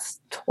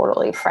 that's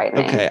totally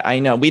frightening. Okay, I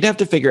know. We'd have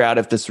to figure out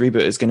if this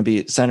reboot is going to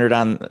be centered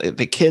on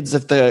the kids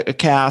of the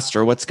cast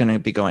or what's going to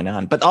be going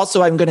on. But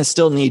also, I'm going to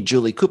still need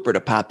Julie Cooper to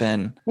pop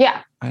in.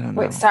 Yeah. I don't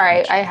know. Wait,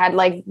 sorry. I had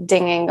like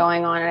dinging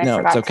going on and I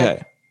forgot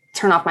to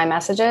turn off my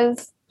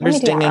messages. There's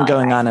dinging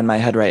going on in my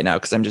head right now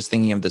because I'm just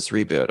thinking of this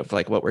reboot of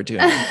like what we're doing.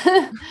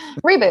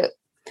 Reboot.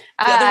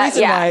 The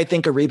reason why I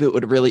think a reboot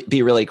would really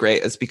be really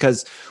great is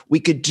because we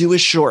could do a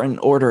shortened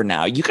order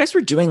now. You guys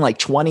were doing like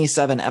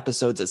 27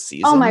 episodes a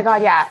season. Oh my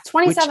God, yeah.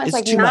 27 is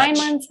like 9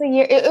 months a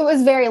year. It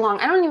was very long.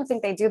 I don't even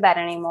think they do that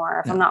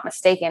anymore, if I'm not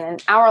mistaken.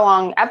 And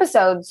hour-long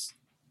episodes,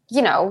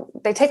 you know,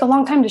 they take a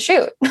long time to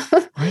shoot.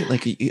 Right.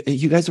 Like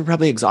you guys were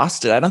probably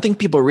exhausted. I don't think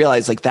people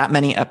realize like that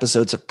many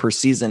episodes per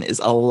season is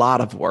a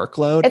lot of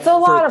workload. It's a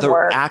lot of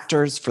work. For the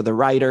actors, for the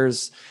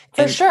writers.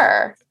 For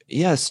sure.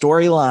 Yeah.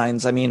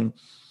 Storylines. I mean,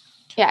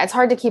 yeah, it's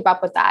hard to keep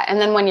up with that. And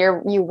then when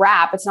you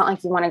wrap, it's not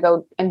like you want to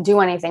go and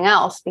do anything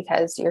else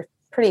because you're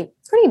pretty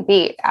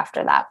beat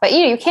after that. But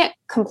you can't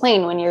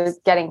complain when you're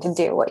getting to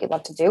do what you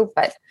love to do,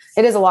 but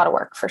it is a lot of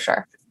work for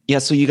sure. Yeah.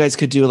 So you guys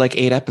could do like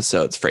 8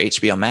 episodes for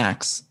HBO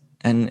Max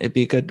and it'd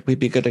be good. We'd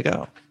be good to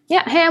go.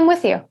 Yeah. Hey, I'm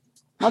with you.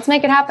 Let's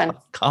make it happen.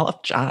 Call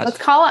up Josh. Let's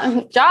call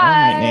up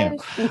Josh.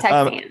 And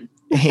text me.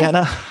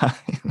 Hannah,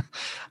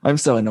 I'm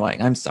so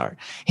annoying. I'm sorry.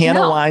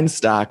 Hannah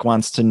Weinstock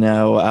wants to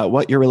know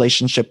what your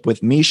relationship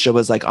with Misha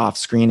was like off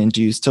screen, and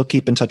do you still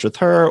keep in touch with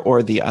her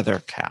or the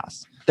other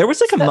cast? There was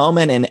like a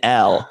moment in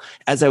Elle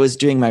as I was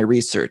doing my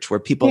research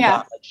where people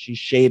thought that she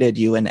shaded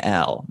you in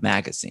Elle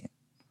magazine.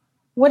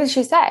 What did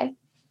she say?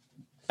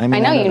 I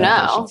mean, I know you know.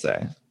 I should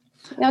say.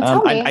 No,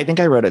 tell me. I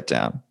think I wrote it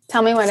down.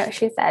 Tell me what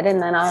she said,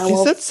 and then I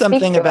will. She said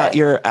something about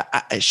your.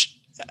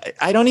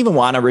 I don't even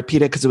want to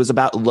repeat it because it was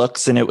about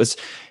looks, and it was.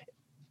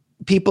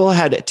 People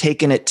had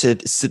taken it to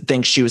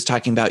think she was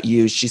talking about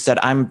you. She said,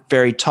 I'm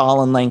very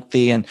tall and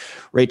lengthy and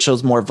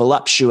Rachel's more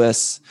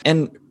voluptuous.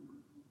 And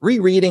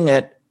rereading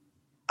it,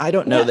 I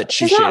don't know that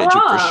she shaded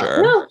you for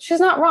sure. No, she's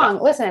not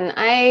wrong. Listen,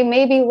 I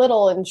may be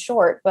little and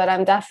short, but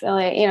I'm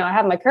definitely, I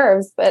have my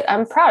curves, but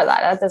I'm proud of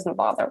that. That doesn't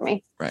bother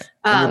me. Right.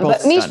 And you're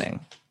both stunning.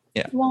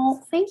 Yeah.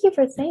 Well, thank you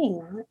for saying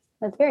that.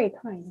 That's very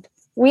kind.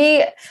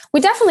 We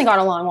definitely got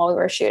along while we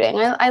were shooting.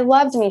 I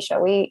loved Misha.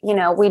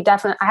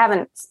 I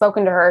haven't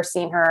spoken to her,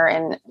 seen her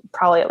in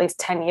probably at least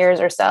 10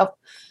 years or so.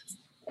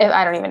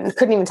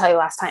 Couldn't even tell you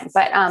last time.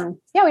 But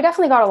we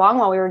definitely got along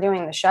while we were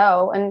doing the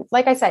show. And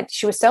like I said,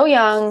 she was so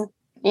young,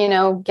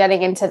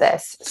 getting into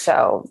this.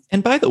 So.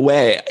 And by the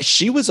way,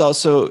 she was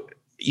also,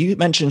 you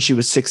mentioned she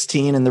was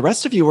 16 and the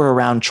rest of you were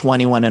around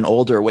 21 and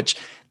older, which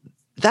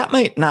that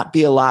might not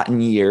be a lot in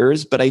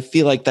years, but I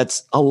feel like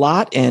that's a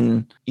lot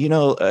in,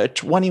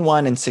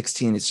 21 and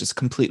 16 is just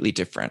completely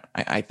different,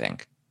 I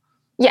think.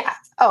 Yeah.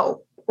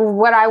 Oh,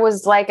 what I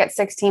was like at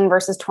 16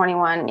 versus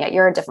 21. Yeah,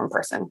 you're a different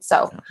person.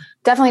 So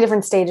definitely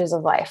different stages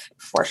of life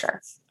for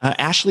sure.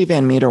 Ashley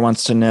Van Meter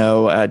wants to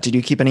know, did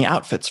you keep any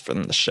outfits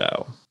from the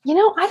show? I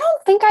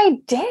don't think I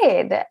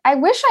did. I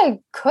wish I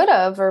could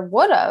have or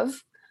would have.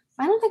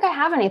 I don't think I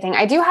have anything.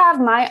 I do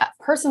have my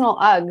personal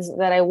Uggs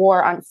that I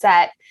wore on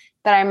set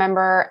that I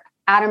remember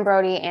Adam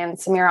Brody and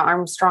Samira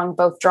Armstrong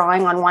both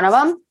drawing on one of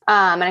them.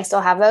 And I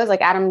still have those.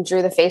 Like Adam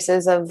drew the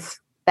faces of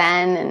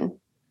Ben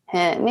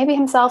and maybe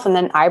himself, and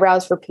then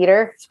eyebrows for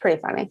Peter. It's pretty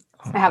funny.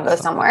 I have those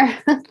somewhere.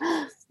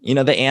 You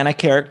know, the Anna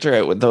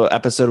character, the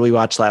episode we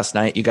watched last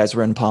night, you guys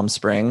were in Palm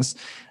Springs.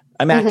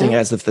 I'm acting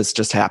as if this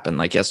just happened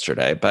like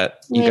yesterday,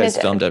 but you guys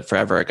filmed it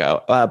forever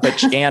ago.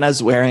 But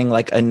Anna's wearing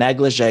like a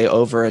negligee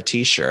over a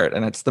t-shirt,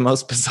 and it's the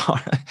most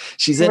bizarre.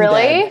 She's in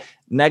bed,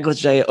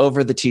 negligee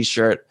over the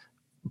t-shirt,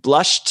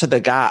 blush to the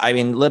guy. I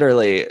mean,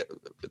 literally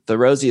the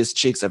rosiest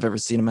cheeks I've ever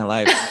seen in my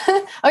life.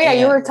 Oh yeah,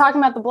 you were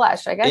talking about the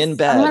blush. I guess in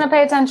bed. I'm going to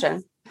pay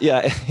attention.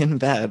 Yeah, in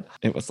bed.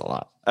 It was a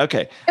lot.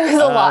 Okay. It was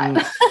a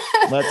lot.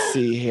 Let's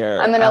see here.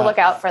 I'm going to look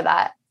out for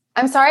that.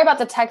 I'm sorry about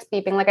the text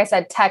beeping. Like I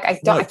said, I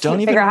can't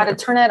figure out how to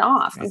turn it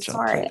off. I'm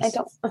sorry. I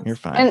don't. You're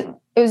fine. And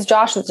it was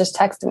Josh that just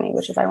texted me,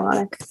 which is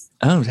ironic.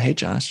 Oh, hey,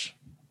 Josh.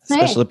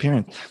 Special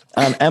appearance.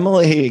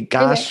 Emily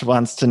Gosh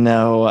wants to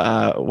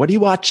know, what are you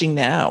watching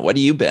now? What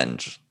do you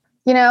binge?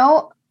 You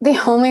know, the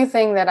only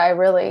thing that I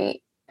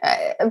really,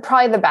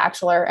 probably The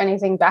Bachelor,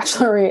 anything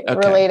Bachelor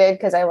related,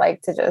 because I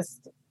like to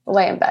just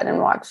lay in bed and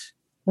watch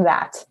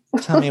that.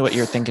 Tell me what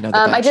you're thinking of.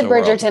 I did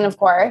Bridgerton, of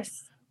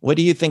course. What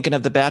are you thinking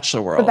of The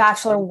Bachelor world? The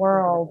Bachelor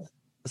world.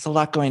 There's a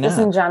lot going on. Just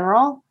in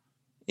general?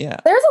 Yeah.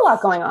 There's a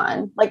lot going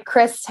on. Like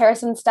Chris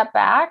Harrison stepped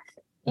back.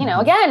 You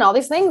know, again, all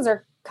these things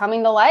are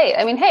coming to light.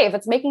 I mean, hey, if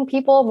it's making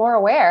people more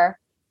aware,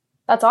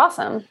 that's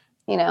awesome.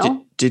 You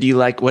know? Did you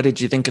what did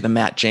you think of the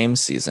Matt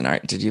James season?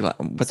 Did you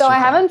I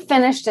haven't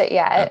finished it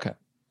yet. Okay.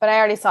 But I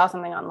already saw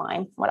something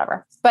online,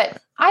 whatever. But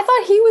I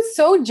thought he was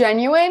so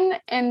genuine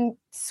and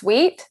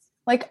sweet.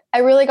 Like I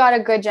really got a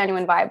good,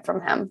 genuine vibe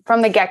from him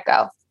from the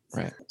get-go.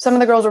 Right. Some of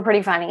the girls were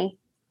pretty funny.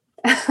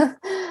 Yeah,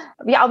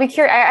 I'll be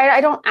curious. I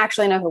don't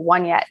actually know who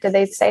won yet. Did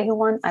they say who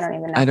won? I don't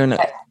even know. I don't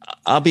know.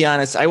 I'll be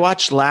honest. I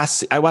watched the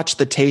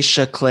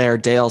Tayshia Claire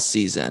Dale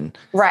season.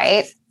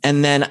 Right.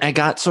 And then I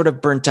got sort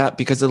of burnt out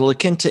because the La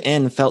Quinta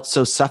Inn felt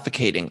so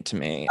suffocating to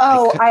me.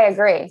 Oh, I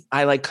agree.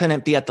 I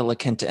couldn't be at the La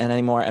Quinta Inn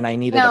anymore, and I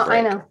needed a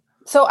break. I know.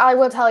 So I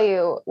will tell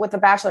you, with The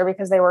Bachelor,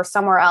 because they were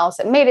somewhere else,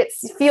 it made it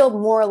feel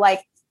more like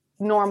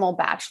normal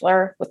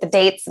Bachelor with the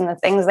dates and the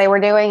things they were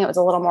doing. It was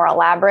a little more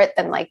elaborate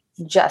than like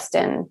just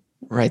in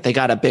they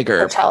got a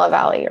bigger Coachella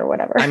Valley or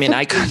whatever. I mean,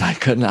 I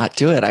could not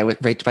do it. I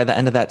would right by the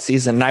end of that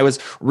season, and I was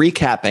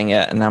recapping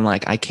it, and I'm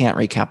like, I can't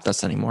recap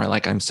this anymore.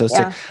 Like I'm so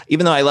sick.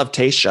 Even though I love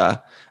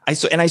Tayshia, I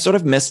sort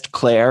of missed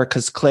Claire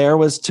because Claire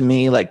was to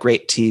me like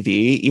great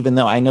TV. Even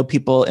though I know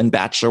people in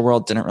Bachelor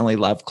world didn't really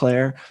love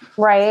Claire.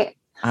 Right.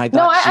 I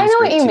know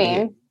what you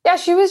mean. Yeah,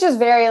 she was just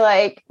very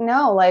like,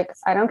 no, like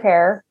I don't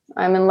care.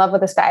 I'm in love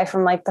with this guy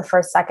from like the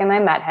first second I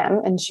met him,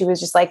 and she was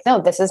just like, no,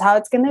 this is how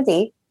it's going to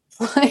be.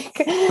 Like,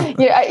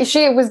 yeah,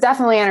 she was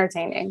definitely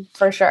entertaining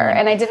for sure.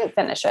 And I didn't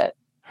finish it.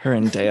 Her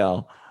and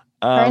Dale.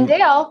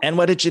 And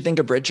what did you think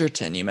of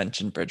Bridgerton? You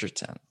mentioned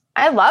Bridgerton.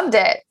 I loved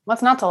it.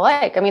 What's not to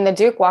like? I mean, the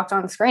Duke walked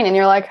on the screen and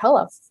you're like,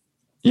 hello.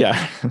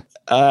 Yeah.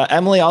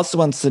 Emily also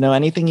wants to know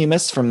anything you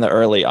missed from the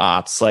early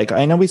aughts. Like,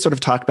 I know we sort of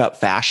talked about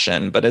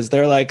fashion, but is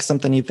there like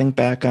something you think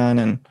back on?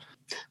 And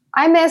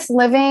I miss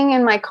living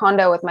in my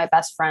condo with my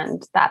best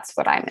friend. That's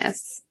what I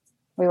miss.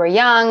 We were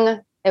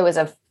young. It was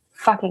a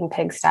fucking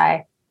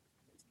pigsty.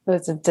 It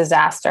was a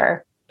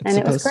disaster. And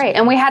it was great.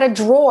 And we had a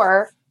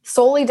drawer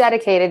solely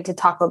dedicated to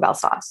Taco Bell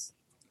sauce.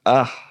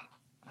 I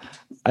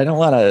don't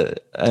want to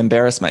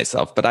embarrass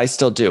myself, but I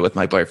still do with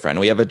my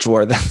boyfriend. We have a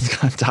drawer that's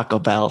got Taco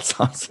Bell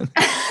sauce in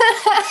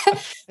it.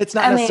 It's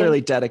not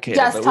necessarily dedicated.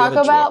 Just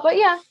Taco Bell, but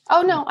yeah.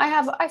 Oh no,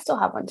 I still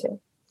have one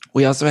too.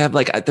 We also have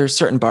there's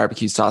certain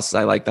barbecue sauces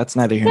I like. That's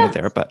neither here nor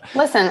there, but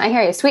listen, I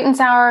hear you. Sweet and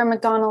sour,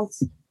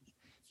 McDonald's. You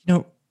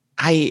know,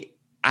 I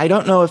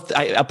don't know if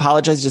I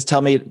apologize. Just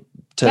tell me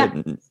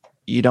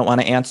you don't want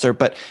to answer,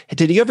 but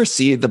did you ever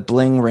see The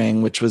Bling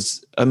Ring, which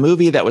was a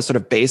movie that was sort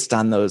of based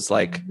on those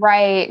like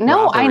right?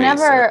 No, I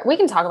never. We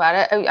can talk about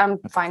it. I'm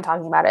fine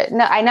talking about it.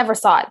 No, I never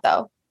saw it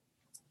though.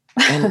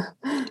 And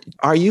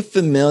are you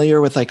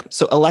familiar with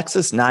so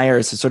Alexis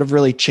Nyers has sort of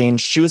really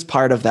changed. She was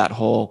part of that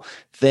whole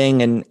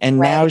thing, and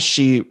now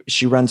she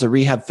runs a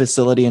rehab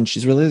facility, and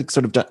she's really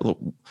sort of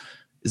done.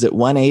 Is it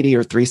 180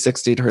 or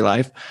 360 to her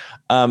life?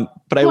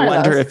 But I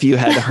wonder if you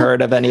had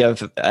heard of any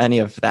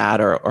of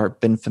that or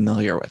been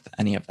familiar with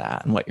any of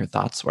that and what your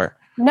thoughts were.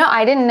 No,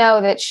 I didn't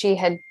know that she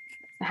had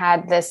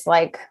this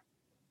like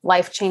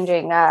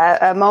life-changing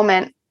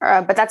moment,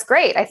 but that's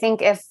great. I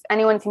think if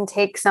anyone can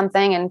take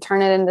something and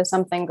turn it into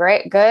something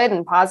great, good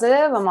and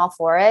positive, I'm all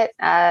for it.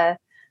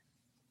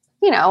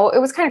 You know, it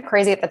was kind of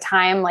crazy at the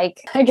time.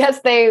 Like, I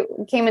guess they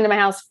came into my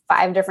house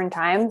 5 different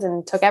times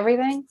and took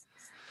everything.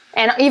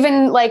 And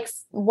even like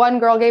one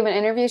girl gave an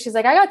interview. She's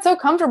like, I got so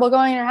comfortable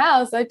going in her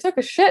house. I took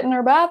a shit in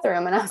her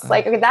bathroom. And I was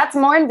like, okay, that's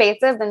more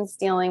invasive than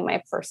stealing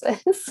my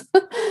purses.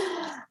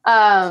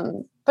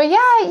 But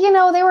yeah, you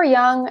know, they were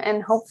young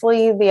and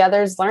hopefully the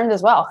others learned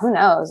as well. Who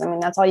knows? I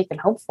mean, that's all you can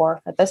hope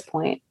for at this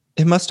point.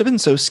 It must have been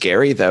so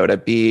scary though, to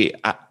be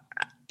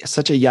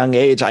such a young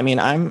age. I mean,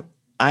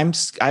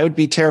 I would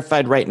be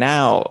terrified right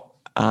now,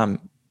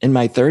 in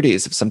my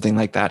 30s if something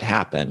like that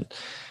happened.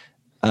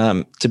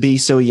 To be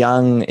so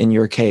young in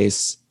your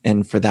case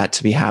and for that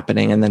to be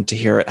happening and then to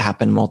hear it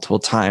happen multiple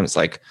times,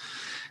 like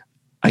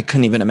I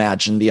couldn't even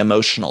imagine the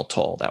emotional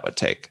toll that would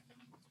take.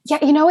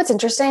 Yeah. You know, what's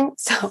interesting?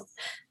 So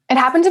it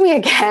happened to me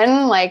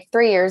again, like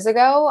 3 years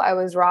ago. I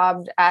was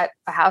robbed at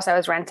a house I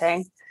was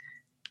renting.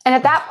 And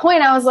at that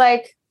point I was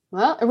like,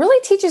 well, it really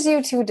teaches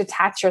you to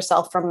detach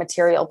yourself from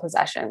material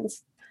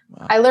possessions.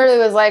 Wow. I literally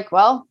was like,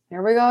 well,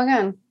 here we go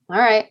again. All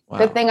right. Wow.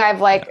 Good thing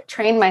I've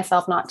trained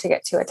myself not to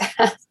get too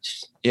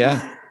attached.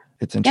 Yeah.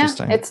 It's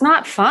interesting. Yeah, it's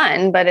not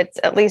fun, but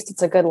at least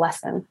it's a good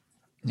lesson.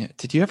 Yeah.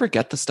 Did you ever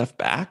get the stuff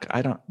back?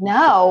 I don't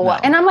know. No.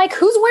 And I'm like,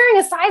 who's wearing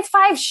a size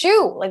 5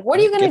 shoe? Like, what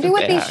are you going to do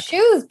with these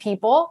shoes,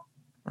 people?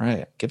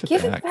 Right. Give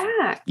it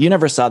back. You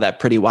never saw that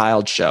Pretty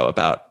Wild show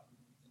about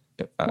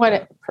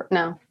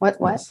no. What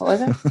was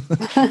it?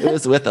 It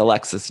was with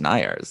Alexis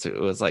Nyers. It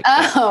was like,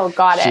 oh,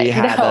 got it. She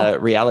had a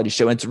reality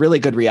show. It's a really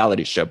good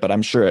reality show, but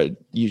I'm sure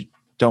you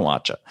don't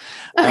watch it.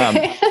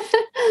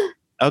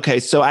 Okay.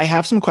 So I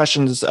have some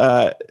questions.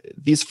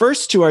 These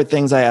first two are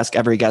things I ask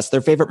every guest,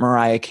 their favorite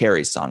Mariah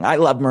Carey song. I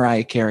love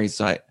Mariah Carey.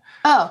 So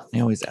I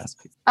always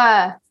ask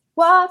people.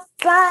 Walk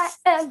by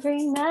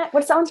every night.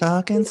 What song?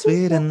 Talking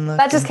sweet and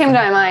that just came to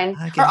my mind.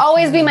 Or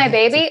Always Be My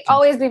Baby.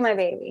 Always Be My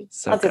Baby.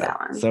 So I'll good. do that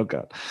one. So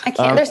good. I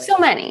can't. There's so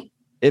many.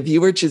 If you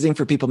were choosing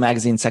for People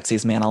Magazine's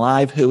Sexiest Man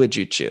Alive, who would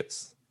you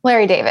choose?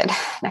 Larry David.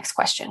 Next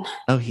question.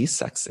 Oh, he's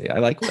sexy. I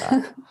like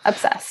that.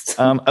 Obsessed.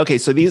 Okay,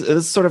 so this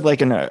is sort of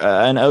like an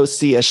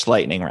OC-ish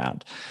lightning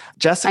round.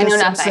 Jessica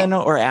Simpson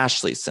or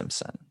Ashley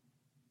Simpson?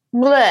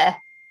 Bleh.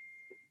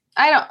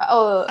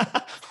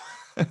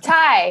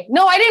 Ty.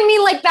 No, I didn't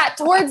mean like that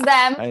towards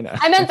them. I know.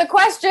 I meant the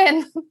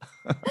question.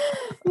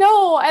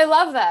 No, I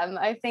love them.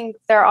 I think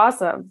they're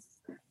awesome.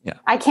 Yeah.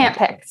 I can't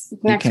pick.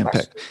 Next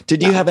question. Pick.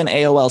 Did you have an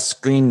AOL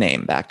screen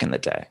name back in the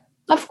day?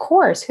 Of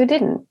course. Who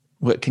didn't?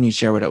 What can you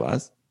share what it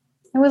was?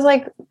 It was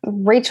like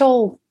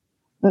Rachel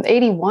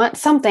 81,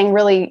 something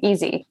really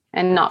easy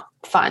and not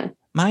fun.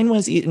 Mine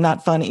was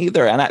not fun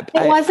either. And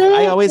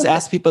I always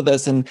ask people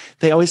this and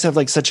they always have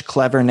like such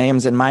clever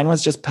names. And mine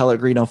was just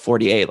Pellegrino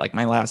 48. Like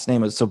my last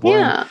name was so boring.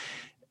 Yeah.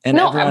 And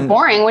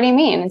boring. What do you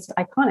mean? It's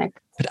iconic.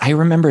 But I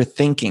remember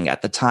thinking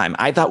at the time,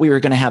 I thought we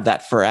were going to have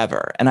that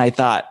forever. And I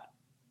thought,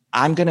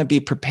 I'm going to be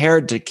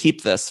prepared to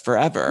keep this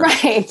forever.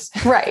 Right.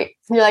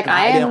 You're like,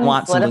 I didn't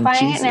want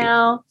solidifying it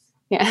now.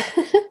 Yeah.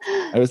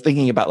 I was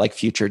thinking about like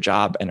future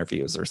job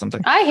interviews or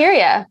something. I hear you.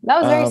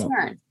 That was very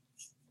smart.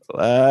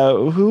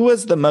 Who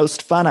was the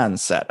most fun on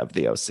set of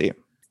the OC?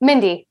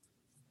 Mindy,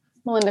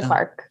 Melinda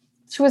Clark.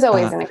 She was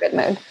always in a good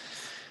mood.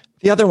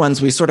 The other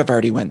ones we sort of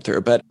already went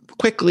through, but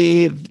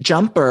quickly,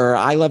 Jumper.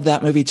 I love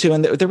that movie too.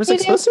 And there was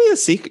supposed to be a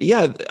sequel.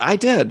 Yeah, I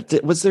did.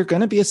 Was there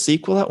going to be a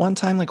sequel at one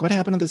time? Like what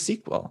happened to the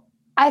sequel?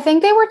 I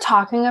think they were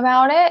talking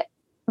about it,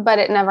 but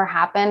it never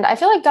happened. I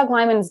feel like Doug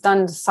Liman's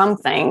done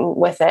something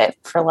with it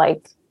for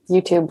like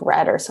YouTube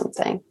Red or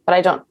something, but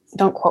I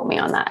don't quote me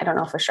on that. I don't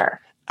know for sure.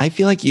 I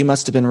feel like you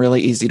must have been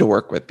really easy to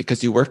work with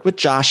because you worked with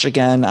Josh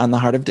again on The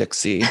Heart of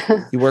Dixie.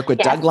 You worked with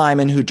Doug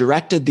Liman, who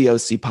directed the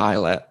OC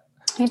pilot.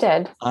 He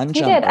did.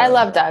 He did. I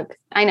love Doug.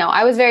 I know.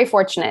 I was very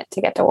fortunate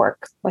to get to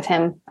work with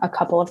him a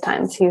couple of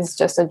times. He's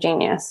just a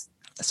genius.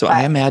 So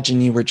I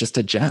imagine you were just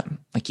a gem.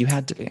 Like you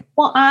had to be.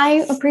 Well,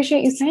 I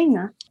appreciate you saying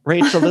that.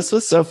 Rachel, this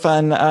was so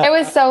fun. It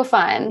was so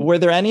fun. Were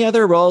there any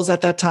other roles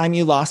at that time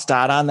you lost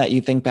out on that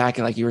you think back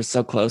and like you were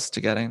so close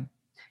to getting?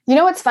 You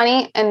know what's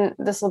funny? And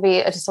this will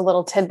be just a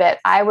little tidbit.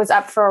 I was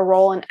up for a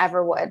role in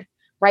Everwood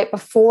right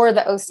before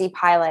the OC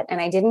pilot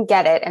and I didn't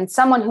get it. And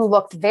someone who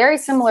looked very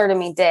similar to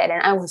me did.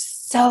 And I was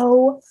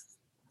so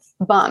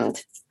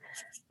bummed.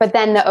 But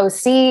then the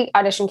OC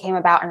audition came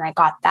about and I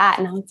got that.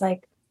 And I was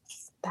like,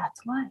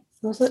 that's why.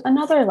 It was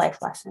another life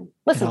lesson.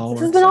 Listen, this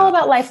has been all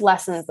about life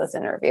lessons, this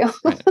interview.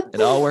 Right. It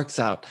all works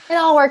out. It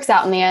all works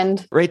out in the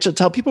end. Rachel,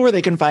 tell people where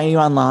they can find you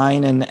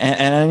online and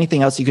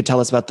anything else you could tell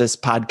us about this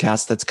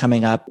podcast that's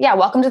coming up. Yeah.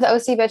 Welcome to the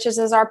OC Bitches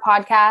is our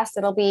podcast.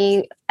 It'll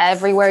be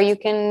everywhere you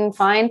can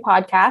find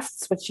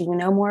podcasts, which you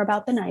know more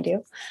about than I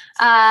do.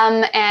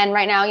 And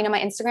right now, my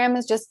Instagram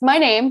is just my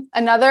name.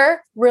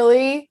 Another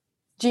really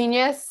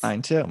genius.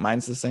 Mine too.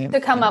 Mine's the same. To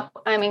come up.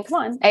 I mean,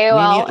 come on.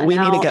 AOL. We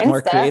need to get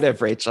more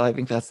creative, Rachel. I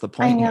think that's the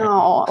point. I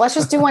know. Let's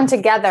just do one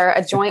together,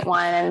 a joint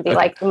one, and be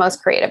like the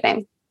most creative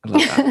name. I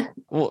love that.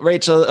 Well,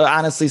 Rachel,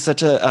 honestly,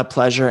 such a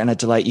pleasure and a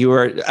delight. You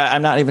were,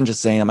 I'm not even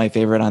just saying it, my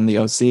favorite on the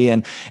OC.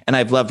 And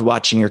I've loved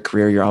watching your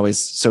career. You're always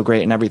so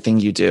great in everything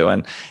you do.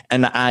 And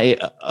I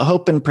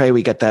hope and pray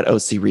we get that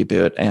OC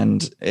reboot.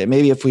 And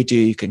maybe if we do,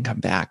 you can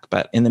come back.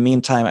 But in the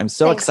meantime, I'm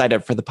so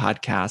excited for the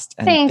podcast.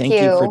 And thank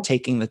you for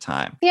taking the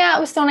time. Yeah, it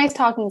was so nice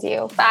talking to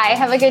you. Bye.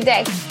 Have a good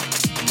day.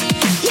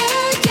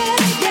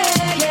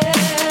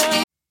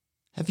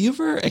 Have you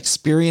ever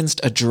experienced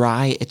a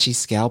dry, itchy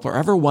scalp or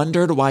ever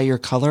wondered why your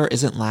color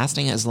isn't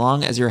lasting as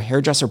long as your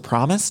hairdresser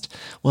promised?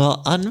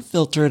 Well,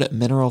 unfiltered,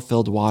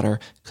 mineral-filled water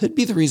could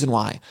be the reason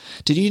why.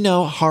 Did you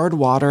know hard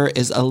water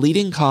is a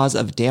leading cause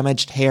of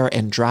damaged hair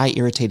and dry,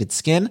 irritated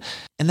skin?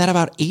 And that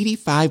about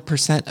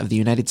 85% of the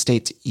United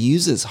States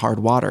uses hard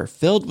water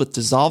filled with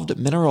dissolved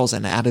minerals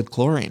and added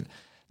chlorine.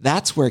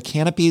 That's where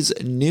Canopy's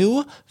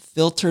new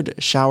filtered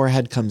shower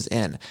head comes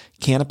in.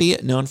 Canopy,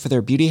 known for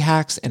their beauty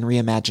hacks and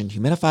reimagined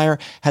humidifier,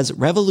 has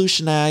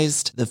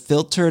revolutionized the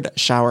filtered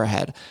shower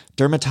head.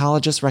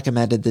 Dermatologists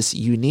recommended this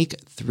unique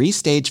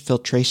 3-stage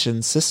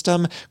filtration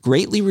system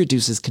greatly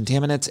reduces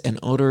contaminants and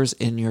odors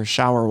in your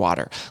shower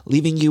water,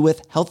 leaving you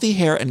with healthy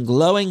hair and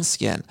glowing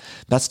skin.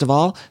 Best of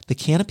all, the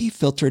Canopy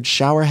filtered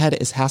shower head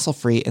is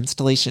hassle-free,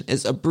 installation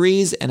is a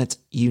breeze, and its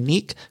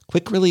unique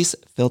quick-release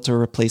filter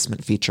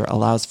replacement feature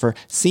allows for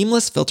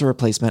seamless filter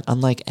replacement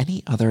unlike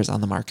any others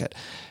on the market.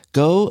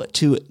 Go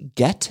to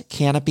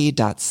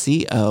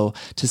getcanopy.co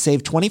to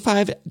save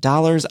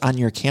 $25 on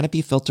your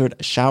Canopy filtered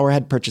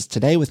showerhead purchase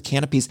today with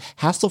Canopy's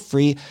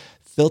hassle-free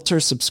filter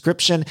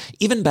subscription.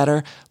 Even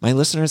better, my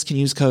listeners can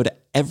use code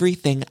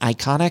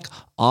EVERYTHINGICONIC,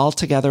 all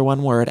together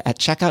one word, at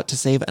checkout to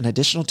save an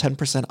additional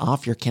 10%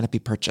 off your Canopy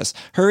purchase.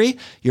 Hurry,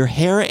 your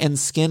hair and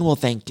skin will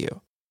thank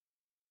you.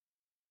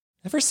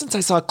 Ever since I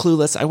saw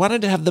Clueless, I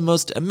wanted to have the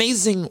most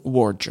amazing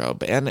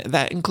wardrobe, and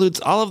that includes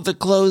all of the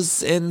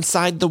clothes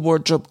inside the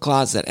wardrobe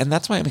closet, and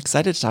that's why I'm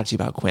excited to talk to you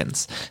about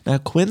Quince. Now,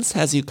 Quince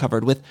has you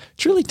covered with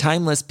truly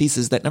timeless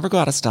pieces that never go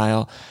out of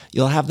style.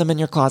 You'll have them in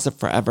your closet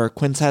forever.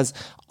 Quince has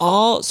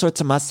all sorts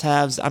of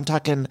must-haves. I'm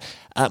talking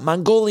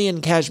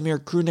Mongolian cashmere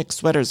crewneck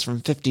sweaters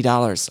from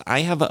 $50. I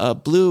have a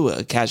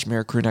blue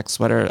cashmere crewneck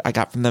sweater I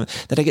got from them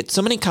that I get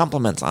so many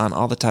compliments on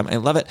all the time. I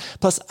love it.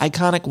 Plus,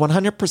 iconic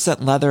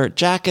 100% leather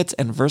jackets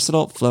and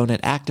versatile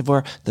flow-knit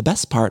activewear. The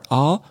best part,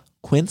 all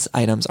Quince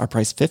items are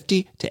priced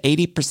 50 to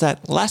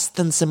 80% less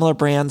than similar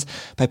brands.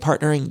 By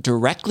partnering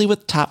directly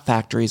with top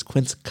factories,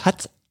 Quince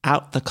cuts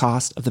out the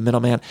cost of the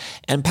middleman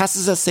and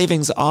passes us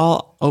savings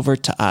all over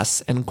to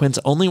us. And Quince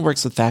only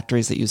works with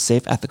factories that use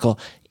safe, ethical,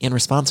 and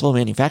responsible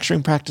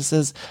manufacturing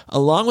practices,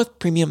 along with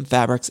premium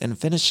fabrics and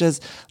finishes.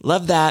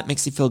 Love that.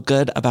 Makes you feel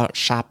good about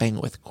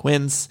shopping with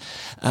Quince.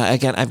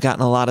 Again, I've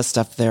gotten a lot of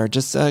stuff there,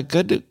 just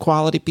good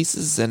quality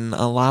pieces and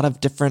a lot of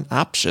different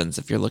options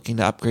if you're looking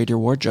to upgrade your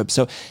wardrobe.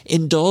 So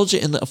indulge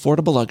in the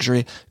affordable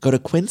luxury. Go to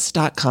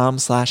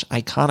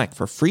quince.com/iconic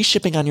for free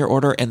shipping on your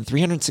order and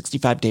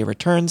 365-day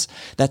returns.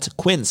 That's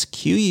Quince,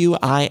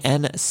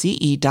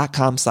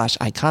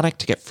 QUINCE.com/iconic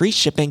to get free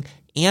shipping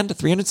and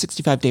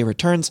 365-day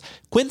returns.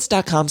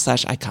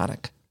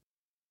 Quince.com/iconic.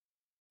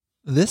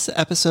 This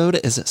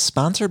episode is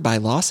sponsored by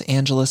Los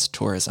Angeles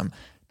Tourism.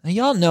 Now,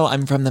 y'all know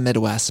I'm from the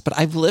Midwest, but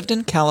I've lived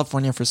in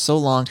California for so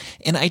long,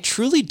 and I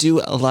truly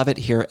do love it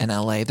here in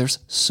LA. There's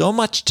so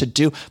much to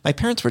do. My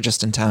parents were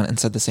just in town and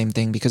said the same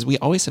thing because we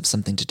always have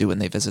something to do when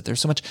they visit.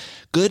 There's so much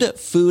good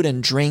food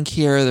and drink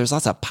here. There's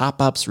lots of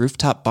pop-ups,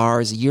 rooftop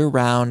bars,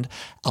 year-round,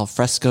 al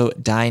fresco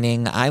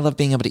dining. I love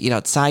being able to eat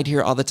outside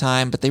here all the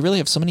time, but they really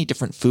have so many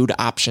different food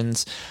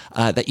options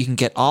that you can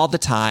get all the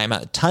time.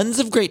 Tons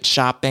of great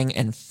shopping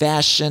and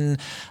fashion.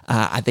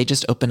 They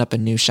just opened up a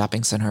new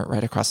shopping center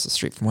right across the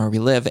street from where we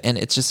live, and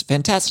it's just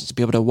fantastic to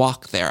be able to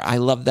walk there. I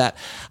love that.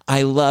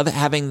 I love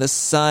having the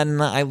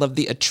sun. I love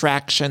the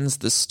attractions,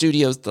 the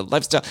studios, the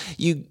lifestyle.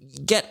 You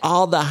get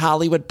all the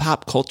Hollywood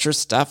pop culture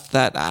stuff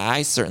that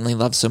I certainly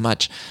love so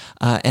much.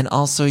 And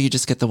also you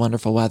just get the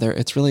wonderful weather.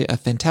 It's really a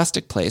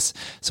fantastic place.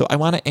 So I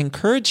want to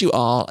encourage you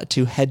all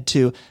to head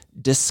to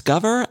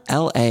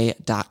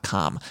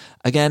discoverla.com.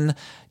 Again,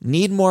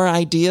 need more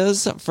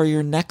ideas for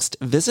your next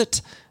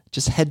visit?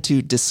 Just head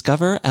to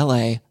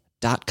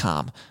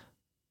discoverla.com.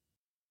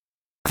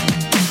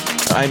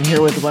 I'm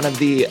here with one of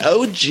the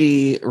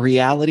OG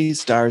reality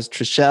stars,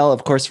 Trishelle,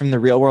 of course, from The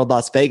Real World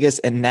Las Vegas,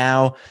 and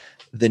now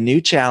the new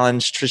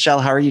challenge.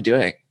 Trishelle, how are you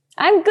doing?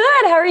 I'm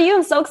good. How are you?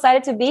 I'm so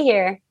excited to be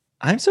here.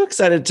 I'm so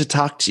excited to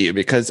talk to you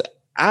because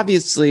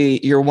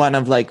obviously you're one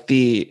of like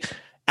the,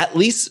 at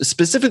least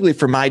specifically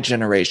for my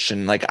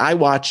generation, like I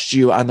watched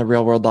you on The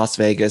Real World Las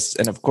Vegas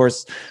and of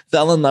course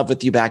fell in love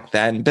with you back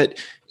then, but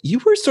you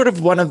were sort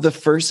of one of the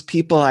first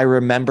people I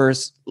remember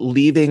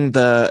leaving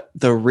the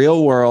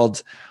real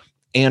world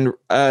and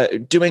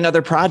doing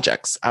other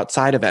projects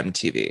outside of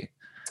MTV.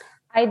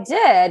 I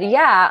did.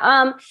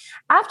 Yeah.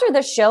 After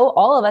the show,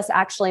 all of us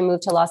actually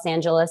moved to Los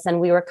Angeles, and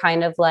we were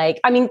kind of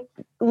like, I mean,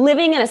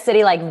 living in a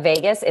city like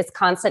Vegas, it's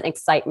constant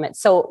excitement.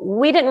 So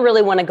we didn't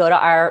really want to go to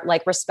our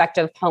like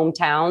respective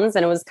hometowns,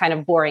 and it was kind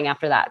of boring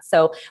after that.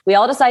 So we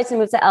all decided to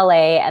move to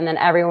LA, and then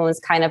everyone was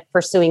kind of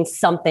pursuing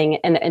something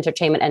in the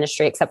entertainment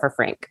industry, except for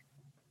Frank.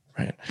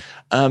 Right.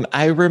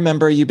 I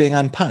remember you being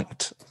on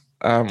Punk'd.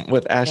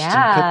 With Ashton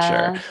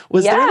Kutcher.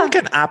 Was there like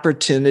an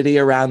opportunity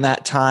around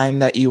that time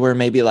that you were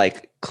maybe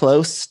like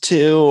close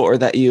to, or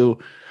that you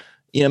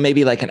know,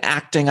 maybe like an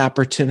acting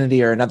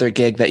opportunity or another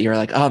gig that you're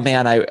like, oh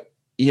man,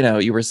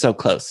 you were so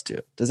close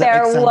to? Does that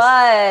make sense? There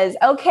was.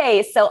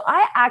 Okay. So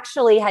I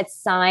actually had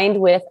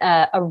signed with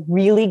a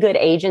really good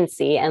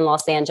agency in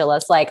Los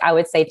Angeles, like I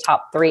would say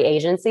top 3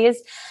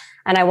 agencies.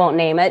 And I won't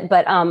name it,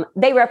 but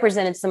they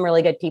represented some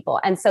really good people.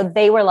 And so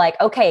they were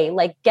like, okay,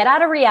 like get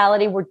out of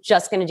reality. We're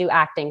just going to do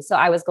acting. So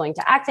I was going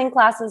to acting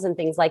classes and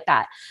things like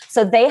that.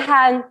 So they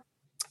had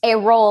a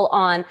role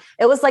on,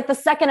 it was like the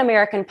second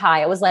American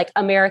Pie. It was like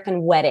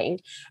American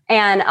Wedding.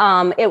 And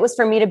it was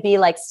for me to be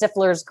like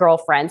Stifler's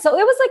girlfriend. So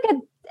it was like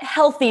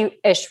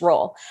healthy-ish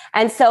role.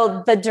 And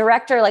so the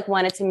director like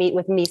wanted to meet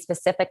with me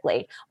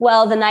specifically.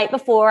 Well, the night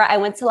before I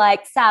went to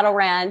like Saddle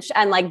Ranch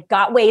and like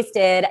got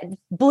wasted,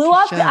 blew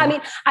off. I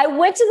mean, I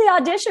went to the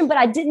audition, but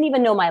I didn't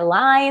even know my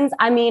lines.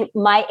 I mean,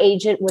 my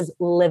agent was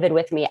livid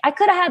with me. I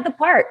could have had the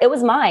part. It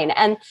was mine.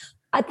 And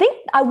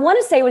I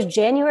want to say it was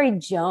January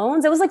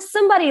Jones. It was like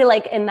somebody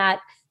like in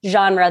that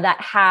genre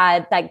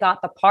that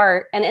got the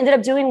part and ended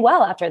up doing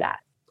well after that.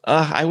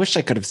 I wish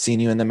I could have seen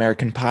you in the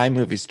American Pie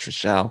movies,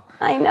 Trishelle.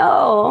 I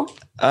know.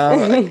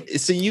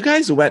 So you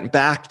guys went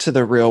back to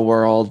the real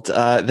world.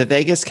 The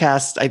Vegas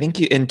cast, I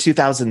think in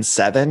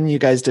 2007, you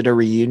guys did a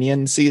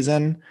reunion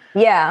season.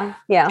 Yeah.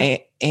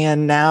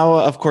 And now,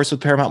 of course,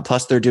 with Paramount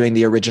Plus, they're doing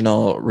the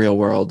original Real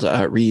World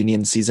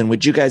reunion season.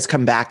 Would you guys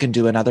come back and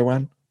do another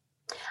one?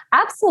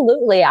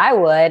 Absolutely, I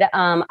would.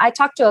 I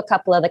talked to a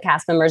couple of the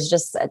cast members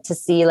just to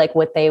see like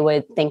what they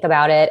would think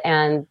about it.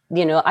 And,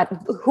 you know,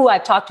 who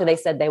I've talked to, they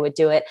said they would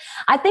do it.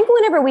 I think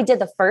whenever we did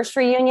the first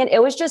reunion,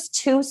 it was just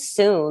too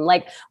soon.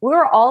 Like we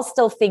were all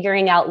still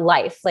figuring out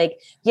life. Like,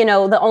 you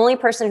know, the only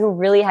person who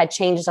really had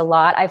changed a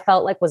lot, I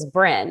felt like was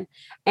Brynn.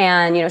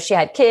 And, you know, she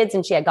had kids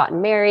and she had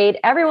gotten married.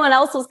 Everyone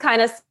else was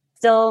kind of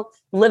still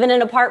living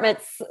in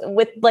apartments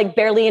with like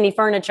barely any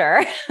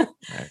furniture.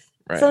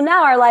 Right. So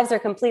now our lives are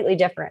completely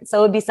different. So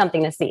it would be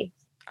something to see.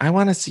 I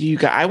want to see you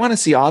guys. I want to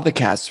see all the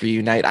cast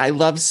reunite. I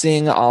love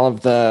seeing all of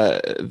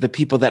the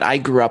people that I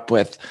grew up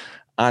with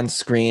on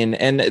screen,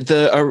 and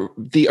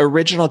the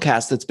original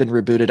cast that's been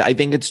rebooted. I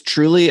think it's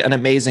truly an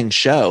amazing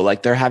show.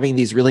 Like they're having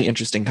these really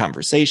interesting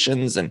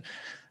conversations, and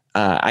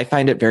I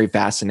find it very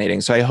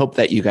fascinating. So I hope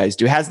that you guys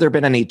do. Has there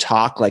been any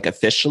talk, like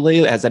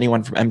officially? Has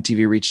anyone from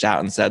MTV reached out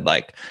and said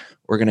like,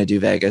 we're going to do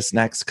Vegas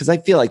next? Because I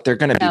feel like they're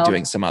going to be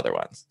doing some other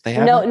ones. They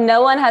haven't?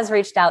 No one has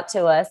reached out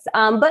to us.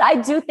 But I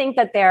do think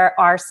that there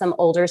are some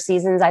older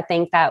seasons. I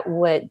think that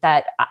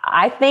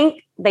I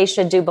think they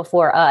should do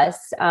before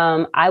us.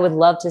 I would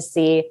love to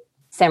see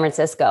San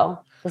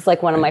Francisco. It's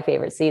like one of my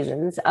favorite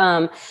seasons.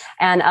 And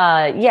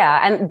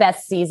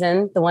best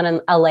season, the one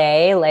in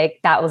LA, like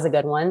that was a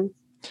good one.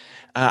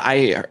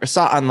 I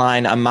saw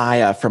online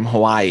Amaya from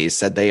Hawaii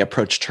said they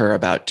approached her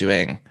about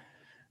doing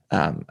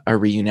a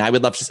reunion. I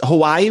would love to.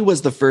 Hawaii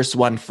was the first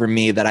one for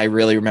me that I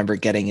really remember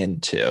getting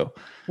into.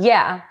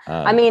 Yeah.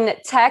 I mean,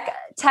 Tech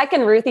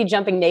and Ruthie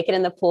jumping naked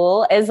in the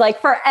pool is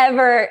like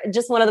forever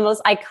just one of the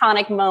most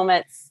iconic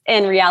moments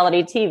in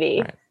reality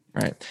TV.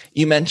 Right.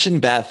 You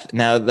mentioned Beth.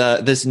 Now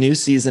this new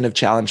season of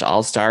Challenge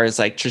All-Stars,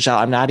 like Trishelle,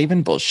 I'm not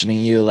even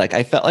bullshitting you. Like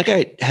I felt like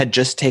I had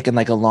just taken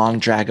like a long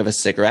drag of a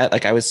cigarette.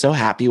 Like I was so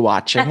happy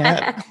watching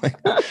it.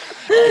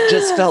 It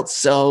just felt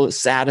so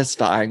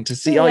satisfying to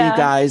see all you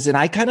guys. And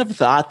I kind of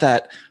thought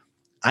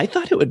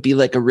it would be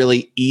like a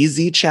really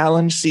easy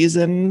challenge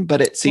season, but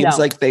it seems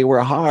like they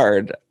were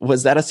hard.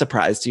 Was that a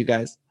surprise to you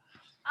guys?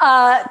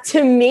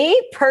 To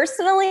me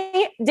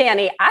personally,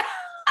 Danny, I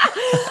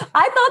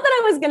thought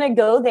that I was going to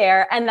go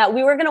there and that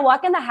we were going to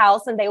walk in the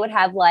house and they would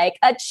have like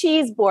a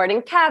cheese board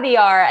and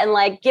caviar and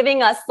like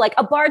giving us like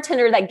a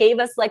bartender that gave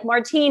us like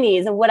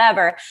martinis and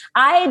whatever.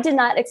 I did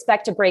not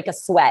expect to break a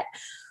sweat.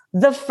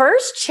 The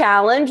first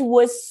challenge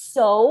was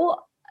so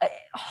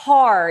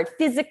hard,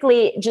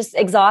 physically just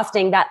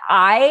exhausting that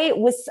I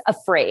was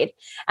afraid.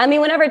 I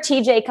mean, whenever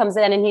TJ comes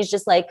in and he's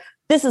just like,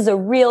 this is a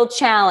real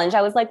challenge,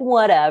 I was like,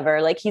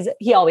 whatever. Like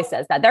he always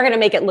says that they're going to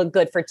make it look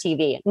good for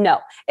TV. No,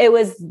 it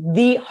was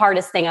the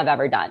hardest thing I've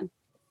ever done.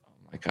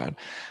 Oh my God.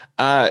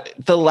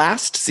 The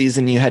last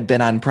season you had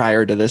been on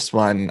prior to this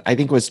one, I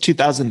think was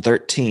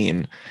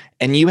 2013,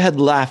 and you had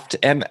left.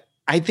 And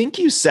I think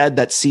you said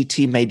that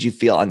CT made you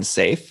feel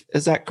unsafe.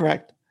 Is that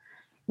correct?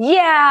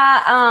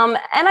 Yeah.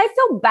 And I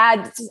feel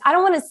bad. I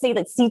don't want to say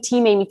that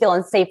CT made me feel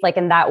unsafe, like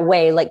in that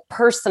way, like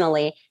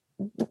personally.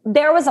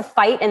 There was a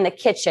fight in the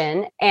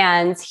kitchen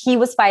and he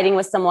was fighting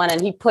with someone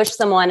and he pushed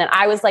someone and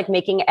I was like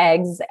making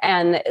eggs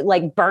and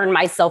like burned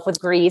myself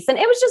with grease. And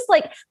it was just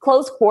like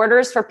close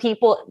quarters for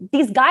people.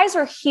 These guys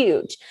are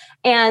huge.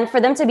 And for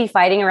them to be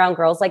fighting around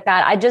girls like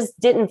that, I just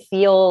didn't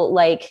feel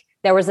like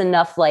there was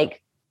enough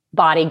like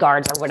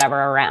bodyguards or whatever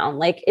around.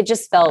 Like it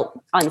just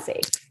felt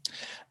unsafe.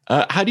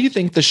 How do you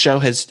think the show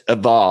has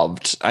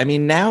evolved? I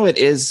mean, now it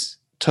is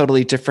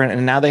totally different.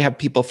 And now they have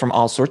people from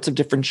all sorts of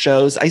different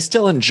shows. I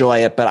still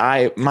enjoy it,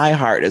 but my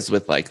heart is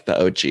with like the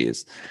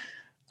OGs.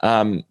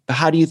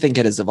 How do you think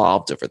it has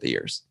evolved over the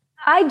years?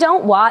 I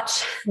don't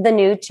watch the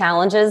new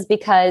challenges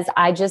because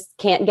I just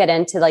can't get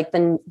into like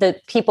the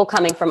people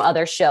coming from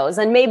other shows.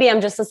 And maybe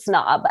I'm just a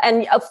snob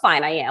and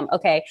fine, I am.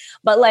 Okay.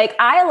 But like,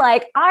 I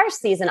like our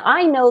season.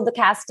 I know the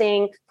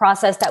casting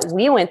process that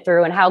we went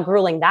through and how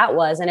grueling that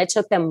was. And it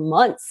took them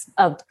months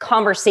of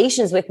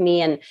conversations with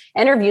me and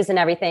interviews and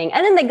everything.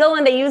 And then they go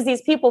and they use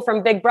these people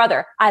from Big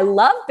Brother. I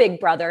love Big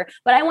Brother,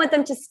 but I want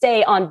them to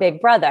stay on Big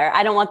Brother.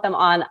 I don't want them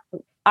on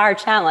our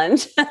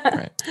challenge.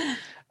 Right.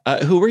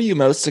 Who were you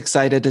most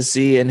excited to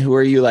see and who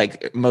are you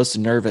like most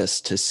nervous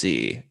to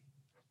see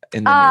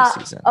in the new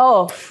season?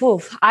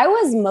 I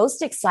was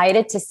most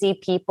excited to see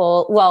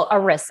people,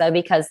 Arissa,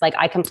 because like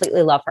I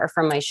completely love her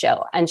from my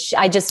show and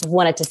I just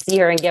wanted to see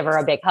her and give her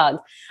a big hug.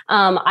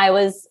 I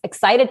was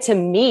excited to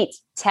meet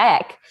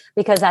Tech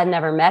because I'd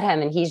never met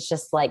him and he's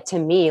just like, to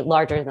me,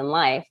 larger than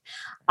life.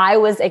 I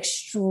was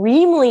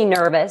extremely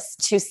nervous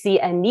to see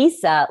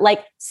Aneesa,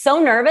 like so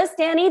nervous,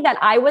 Danny, that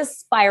I was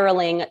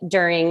spiraling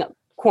during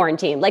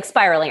quarantine, like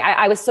spiraling.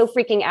 I was so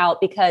freaking out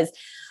because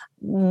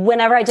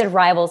whenever I did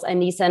Rivals,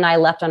 Aneesa and I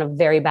left on a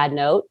very bad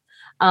note.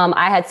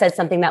 I had said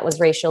something that was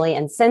racially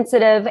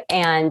insensitive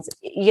and,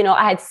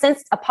 I had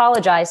since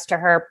apologized to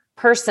her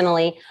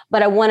personally,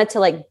 but I wanted to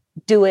like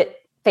do it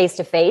face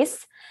to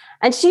face.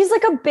 And she's a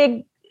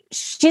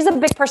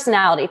big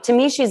personality. To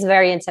me, she's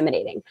very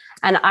intimidating.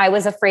 And I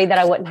was afraid that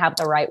I wouldn't have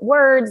the right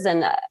words.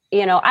 And,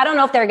 I don't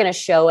know if they're going to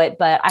show it,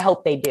 but I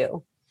hope they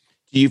do.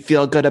 Do you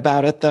feel good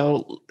about it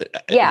though?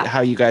 Yeah.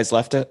 How you guys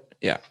left it?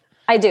 Yeah.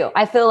 I do.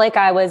 I feel like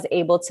I was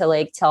able to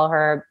like tell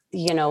her,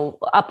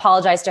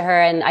 apologize to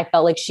her. And I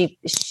felt like she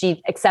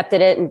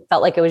accepted it and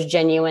felt like it was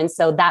genuine.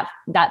 So that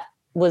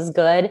was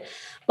good.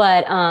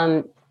 But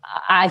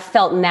I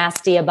felt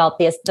nasty about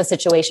the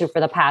situation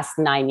for the past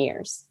 9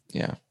 years.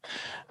 Yeah.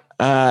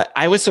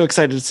 I was so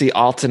excited to see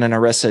Alton and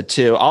Arissa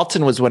too.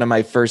 Alton was one of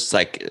my first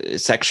like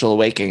sexual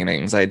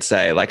awakenings, I'd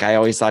say. Like I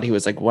always thought he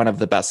was like one of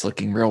the best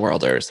looking Real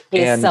Worlders.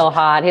 He's so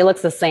hot. He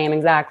looks the same.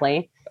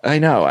 Exactly. I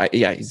know.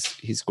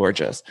 He's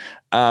gorgeous.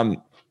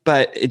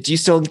 But do you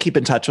still keep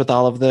in touch with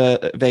all of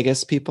the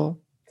Vegas people?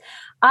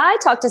 I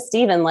talked to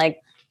Steven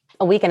like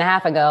a week and a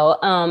half ago.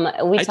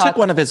 I took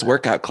one of his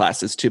workout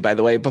classes too, by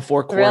the way,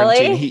 before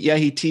quarantine. Really?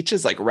 He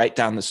teaches like right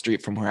down the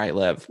street from where I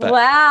live. But,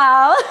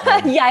 wow.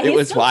 Yeah. It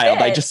was so wild.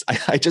 fit.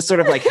 I just sort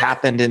of like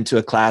happened into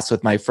a class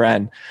with my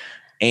friend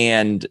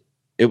and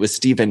it was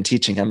Steven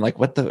teaching him like,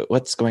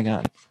 what's going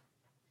on?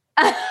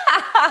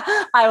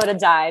 I would have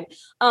died.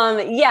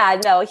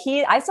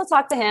 I still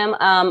talk to him.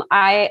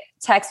 I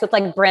text with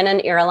like Brennan,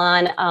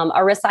 Irulan,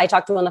 Arissa. I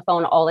talk to him on the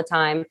phone all the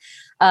time.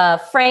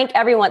 Frank,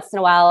 every once in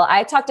a while.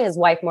 I talk to his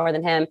wife more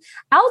than him.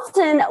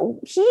 Alton,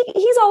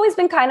 he's always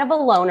been kind of a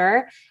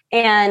loner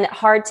and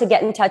hard to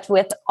get in touch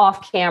with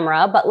off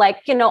camera. But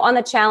like, on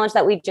the challenge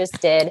that we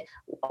just did,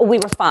 we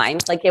were fine.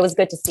 Like it was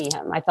good to see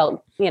him. I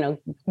felt,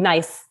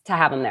 nice to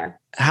have him there.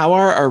 How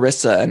are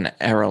Arissa and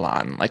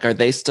Irulan? Like, are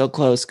they still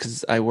close?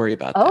 Because I worry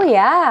about that. Oh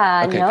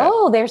yeah, okay,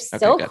 no, good. They're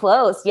still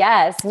close.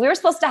 Yes, we were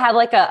supposed to have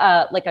like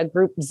a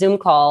group Zoom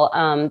call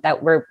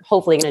that we're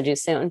hopefully going to do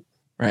soon.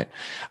 Right.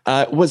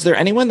 Was there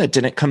anyone that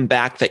didn't come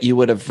back that you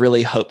would have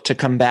really hoped to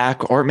come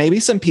back, or maybe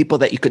some people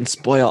that you can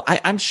spoil?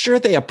 I'm sure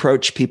they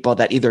approach people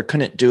that either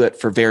couldn't do it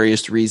for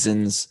various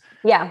reasons.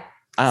 Yeah.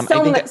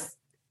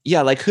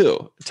 Like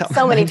who?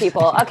 So many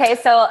people. Okay,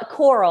 so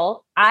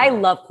Coral. I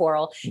love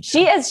Coral.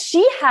 She has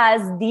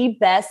the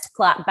best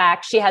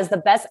clapback. She has the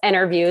best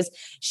interviews.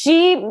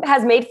 She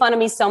has made fun of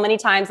me so many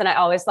times, and I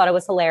always thought it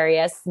was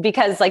hilarious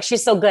because like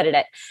she's so good at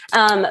it.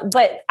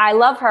 But I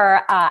love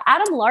her.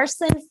 Adam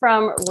Larson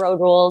from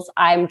Road Rules.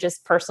 I'm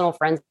just personal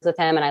friends with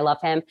him, and I love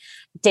him.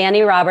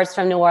 Danny Roberts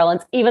from New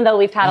Orleans. Even though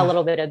we've had a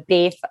little bit of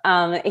beef,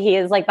 he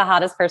is like the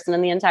hottest person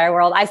in the entire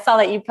world. I saw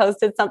that you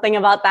posted something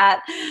about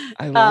that.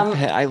 I love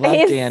him. I love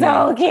he's Danny.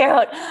 So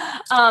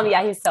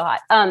cute. He's so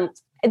hot.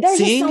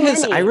 Seeing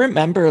his, I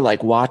remember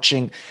like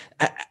watching,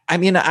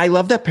 I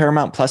love that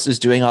Paramount Plus is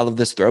doing all of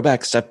this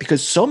throwback stuff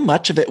because so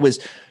much of it was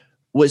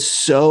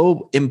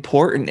so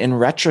important in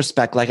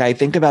retrospect. Like I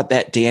think about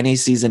that Danny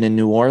season in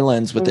New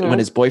Orleans with when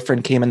his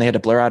boyfriend came and they had to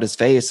blur out his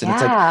face. And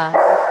it's like,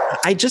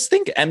 I just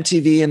think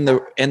MTV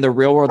and the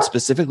Real World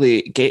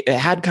specifically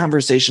had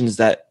conversations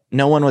that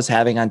no one was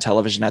having on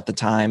television at the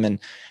time. And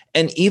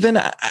even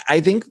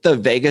I think the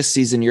Vegas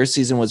season, your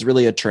season, was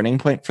really a turning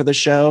point for the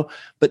show.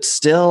 But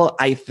still,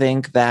 I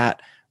think that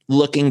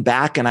looking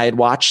back, and I had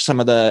watched some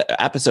of the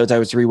episodes, I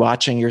was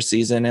rewatching your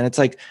season, and it's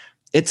like,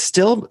 it's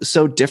still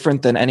so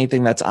different than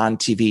anything that's on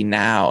TV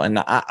now.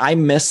 And I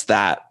miss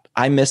that.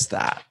 I miss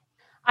that.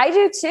 I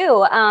do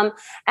too.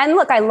 And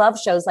look, I love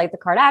shows like The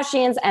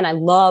Kardashians and I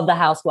love The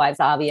Housewives,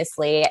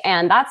 obviously.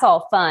 And that's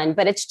all fun.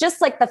 But it's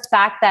just like the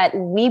fact that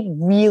we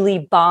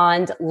really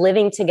bond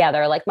living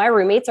together. Like my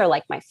roommates are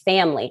like my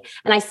family.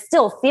 And I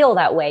still feel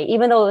that way,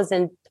 even though it was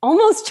in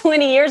almost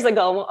 20 years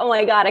ago. Oh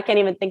my God, I can't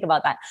even think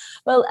about that.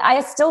 But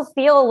I still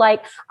feel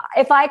like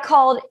if I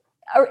called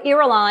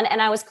Irulan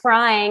and I was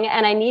crying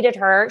and I needed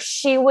her,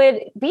 she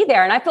would be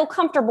there. And I feel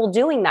comfortable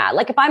doing that.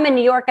 Like if I'm in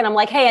New York and I'm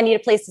like, hey, I need a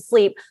place to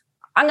sleep,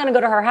 I'm going to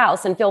go to her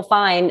house and feel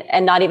fine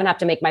and not even have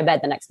to make my bed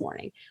the next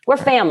morning. We're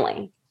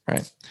family.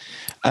 Right.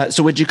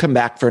 So would you come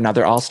back for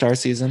another All-Star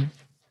season?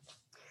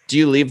 Do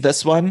you leave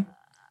this one? You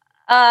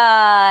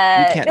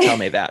can't tell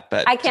me that,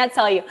 but I can't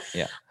tell you.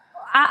 Yeah.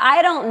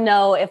 I don't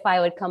know if I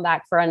would come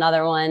back for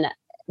another one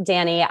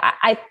Danny,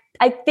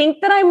 I think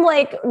that I'm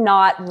like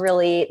not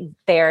really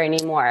there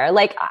anymore.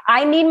 Like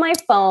I need my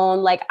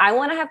phone. Like I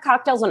want to have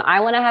cocktails when I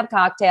want to have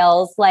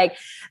cocktails. Like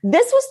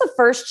this was the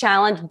first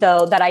challenge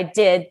though that I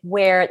did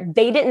where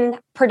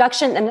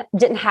production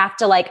didn't have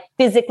to like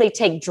physically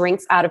take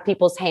drinks out of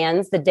people's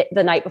hands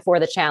the night before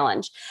the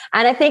challenge.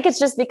 And I think it's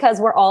just because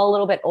we're all a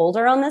little bit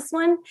older on this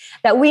one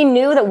that we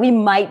knew that we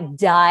might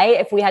die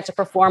if we had to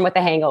perform with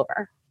a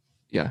hangover.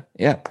 Yeah.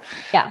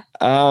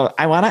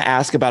 I want to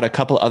ask about a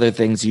couple other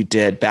things you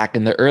did back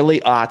in the early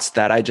aughts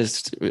that I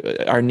just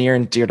are near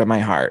and dear to my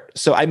heart.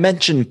 So I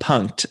mentioned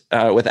Punk'd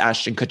with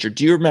Ashton Kutcher.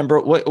 Do you remember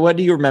what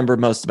do you remember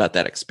most about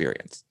that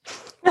experience?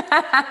 It's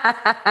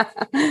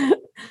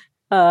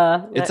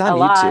on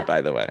YouTube,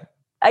 by the way.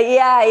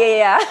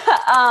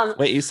 Yeah.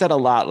 Wait, you said a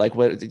lot. Like,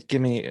 what do you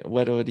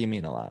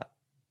mean a lot?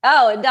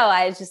 Oh no,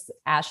 I just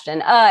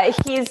Ashton.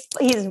 He's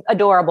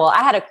adorable.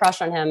 I had a crush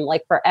on him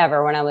like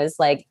forever when I was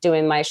like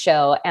doing my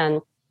show,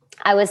 and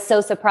I was so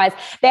surprised.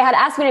 They had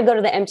asked me to go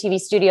to the MTV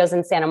studios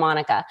in Santa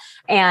Monica,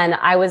 and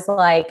I was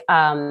like,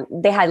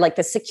 they had like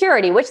the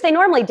security, which they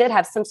normally did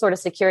have some sort of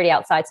security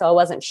outside, so I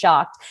wasn't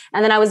shocked.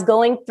 And then I was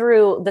going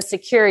through the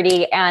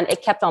security, and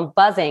it kept on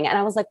buzzing, and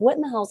I was like, "What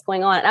in the hell is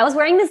going on?" And I was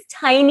wearing this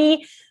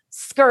tiny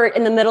skirt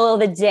in the middle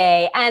of the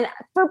day. And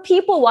for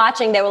people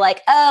watching, they were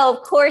like, "Oh,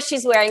 of course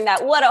she's wearing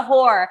that. What a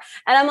whore."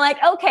 And I'm like,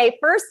 okay,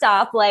 first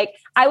off, like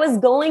I was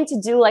going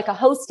to do like a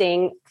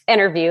hosting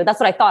interview.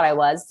 That's what I thought I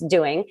was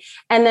doing.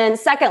 And then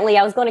secondly,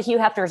 I was going to Hugh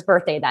Hefner's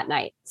birthday that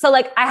night. So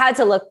like I had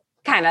to look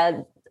kind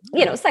of,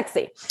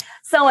 sexy.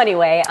 So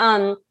anyway,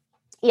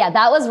 yeah,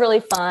 that was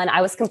really fun.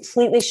 I was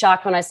completely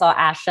shocked when I saw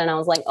Ashton. I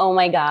was like, oh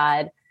my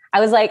God. I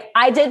was like,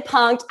 I did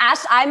Punk'd.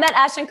 I met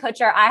Ashton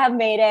Kutcher. I have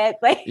made it.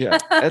 Like, yeah,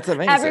 that's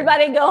amazing.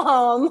 Everybody go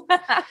home.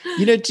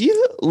 Do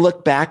you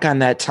look back on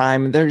that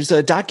time? There's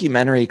a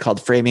documentary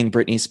called Framing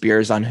Britney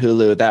Spears on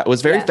Hulu that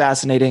was very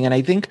fascinating. And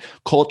I think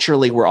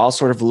culturally, we're all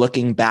sort of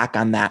looking back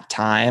on that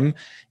time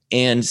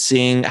and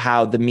seeing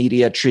how the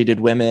media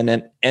treated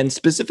women. And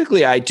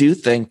specifically, I do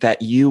think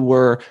that you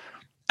were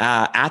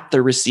at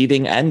the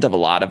receiving end of a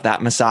lot of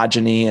that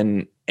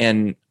misogyny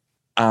and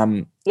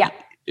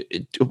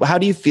how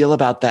do you feel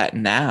about that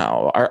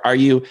now? How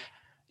do you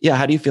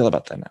feel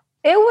about that now?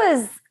 It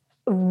was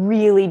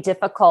really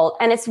difficult.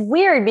 And it's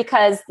weird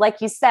because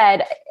like you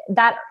said,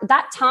 that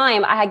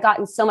time I had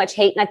gotten so much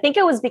hate. And I think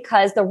it was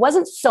because there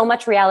wasn't so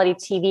much reality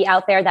TV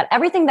out there that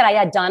everything that I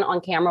had done on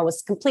camera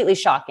was completely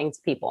shocking to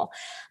people.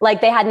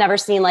 Like they had never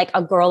seen like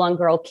a girl on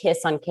girl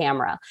kiss on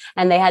camera.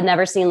 And they had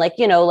never seen like,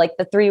 like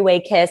the 3-way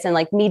kiss and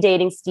like me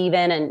dating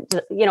Steven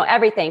and,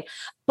 everything.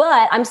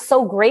 But I'm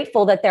so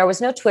grateful that there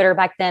was no Twitter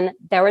back then.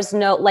 There was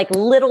no like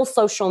little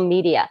social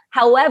media.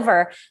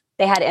 However,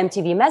 they had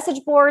MTV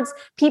message boards.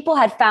 People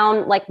had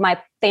found like my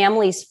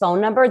family's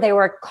phone number. They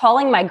were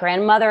calling my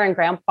grandmother and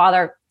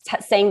grandfather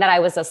saying that I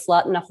was a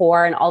slut and a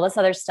whore and all this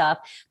other stuff,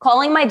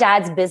 calling my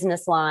dad's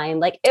business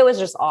line. Like it was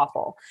just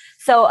awful.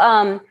 So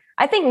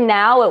I think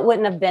now it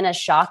wouldn't have been as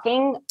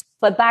shocking,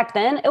 but back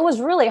then it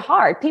was really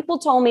hard. People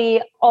told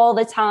me all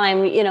the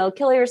time,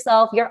 kill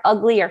yourself. You're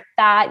ugly. You're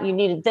fat. You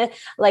needed this.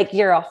 Like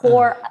you're a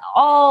whore,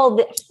 all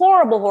the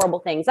horrible, horrible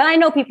things. And I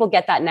know people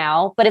get that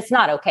now, but it's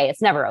not okay.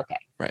 It's never okay.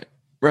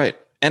 Right.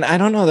 And I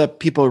don't know that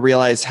people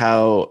realize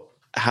how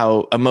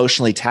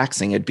emotionally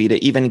taxing it'd be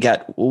to even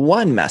get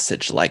one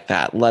message like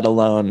that, let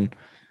alone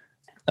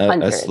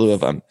a slew of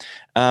them.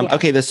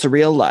 Okay, the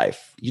Surreal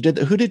Life.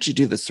 Who did you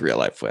do the Surreal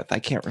Life with? I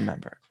can't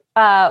remember.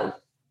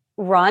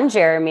 Ron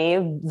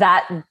Jeremy.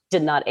 That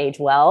did not age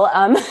well.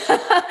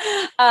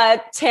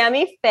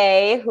 Tammy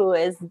Faye, who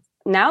is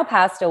now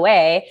passed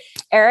away.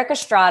 Eric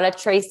Estrada,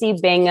 Tracy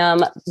Bingham,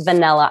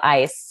 Vanilla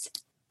Ice.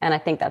 And I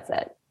think that's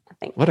it.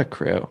 What a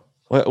crew.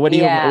 What do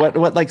you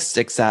what like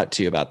sticks out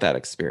to you about that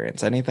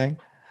experience? Anything?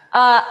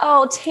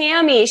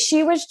 Tammy,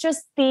 she was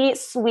just the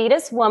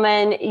sweetest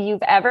woman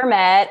you've ever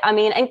met. I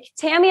mean, and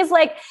Tammy is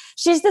like,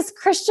 she's this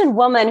Christian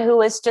woman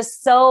who is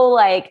just so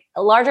like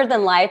larger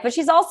than life, but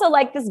she's also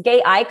like this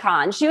gay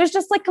icon. She was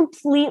just like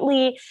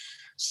completely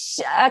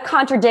a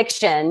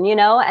contradiction,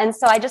 And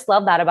so I just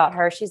love that about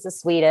her. She's the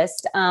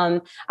sweetest. I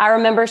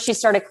remember she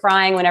started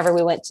crying whenever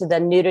we went to the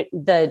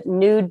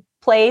nude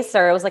place,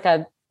 or it was like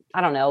I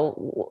don't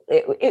know.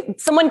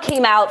 Someone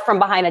came out from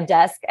behind a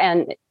desk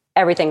and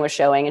everything was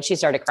showing and she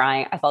started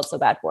crying. I felt so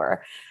bad for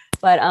her.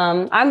 But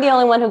I'm the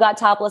only one who got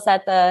topless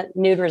at the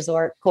nude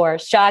resort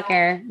course.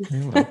 Shocker.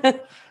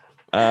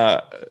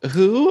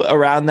 Who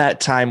around that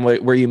time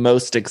were you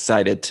most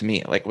excited to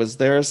meet? Like, was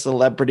there a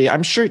celebrity?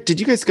 I'm sure. Did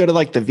you guys go to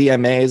like the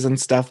VMAs and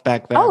stuff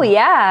back then? Oh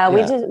yeah.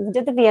 We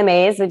did the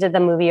VMAs. We did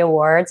the movie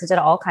awards. We did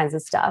all kinds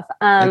of stuff.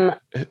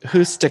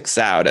 Who sticks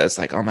out as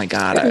like, oh my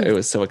God, it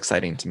was so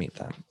exciting to meet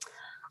them?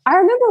 I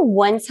remember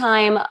one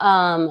time,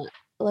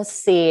 let's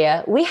see,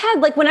 we had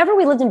like, whenever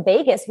we lived in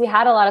Vegas, we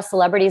had a lot of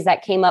celebrities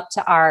that came up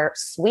to our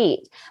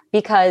suite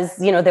because,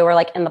 they were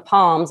like in the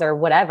Palms or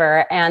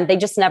whatever, and they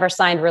just never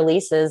signed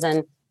releases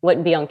and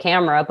wouldn't be on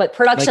camera, but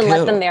production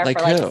let them there for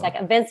like a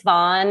second. Vince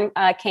Vaughn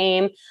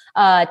came,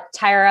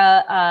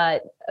 Tyra,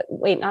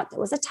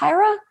 was it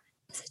Tyra?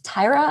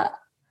 Tyra?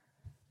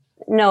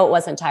 No, it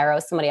wasn't Tyra. It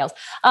was somebody else.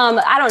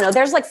 I don't know.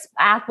 There's like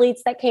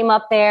athletes that came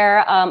up there.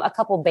 A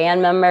couple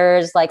band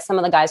members, like some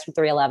of the guys from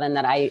 311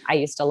 that I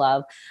used to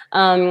love.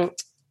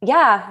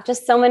 Yeah,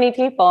 just so many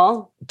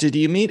people. Did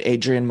you meet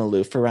Adrienne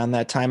Maloof around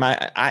that time?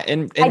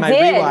 In my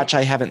did. rewatch,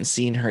 I haven't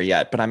seen her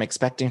yet, but I'm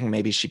expecting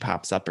maybe she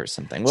pops up or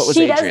something. What was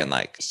Adrienne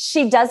like?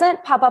 She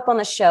doesn't pop up on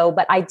the show,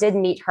 but I did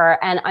meet her.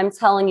 And I'm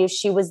telling you,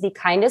 she was the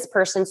kindest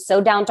person,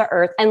 so down to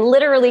earth. And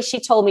literally,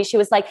 she told me, she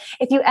was like,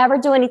 if you ever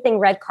do anything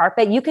red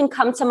carpet, you can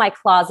come to my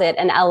closet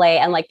in LA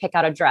and like pick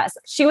out a dress.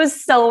 She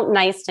was so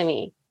nice to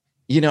me.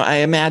 You know, I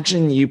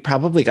imagine you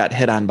probably got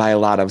hit on by a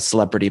lot of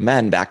celebrity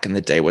men back in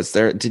the day.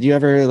 Did you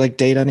ever like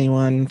date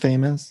anyone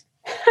famous?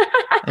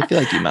 I feel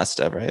like you must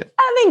have, right?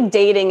 I think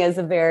dating is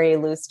a very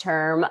loose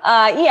term.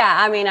 Yeah,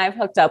 I mean, I've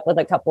hooked up with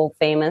a couple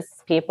famous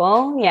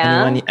people.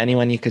 Yeah.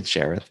 Anyone you could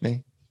share with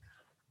me?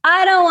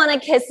 I don't want to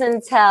kiss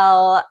and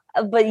tell,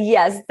 but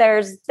yes,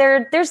 there's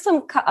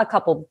a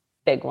couple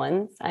big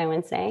ones, I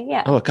would say.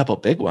 Yeah. Oh, a couple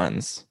big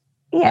ones.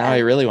 Yeah. Now I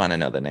really want to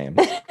know the names.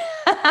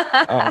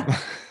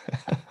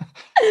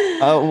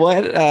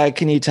 What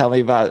can you tell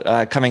me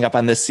about coming up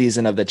on this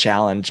season of The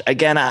Challenge?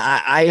 Again,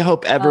 I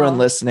hope everyone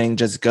listening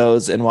just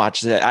goes and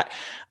watches it.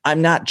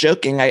 I'm not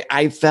joking.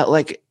 I felt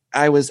like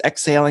I was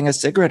exhaling a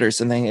cigarette or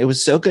something. It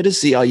was so good to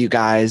see all you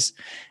guys.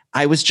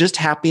 I was just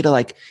happy to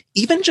like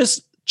even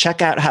just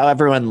check out how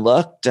everyone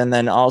looked and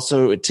then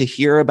also to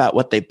hear about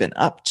what they've been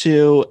up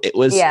to. It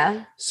was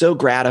so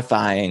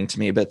gratifying to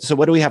me. But so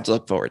what do we have to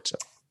look forward to?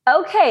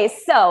 Okay,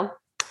 so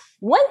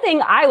one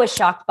thing I was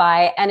shocked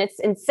by, and it's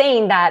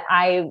insane that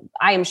I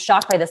am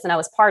shocked by this and I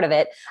was part of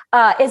it,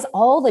 is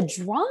all the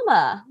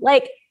drama.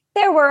 Like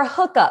there were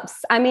hookups.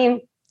 I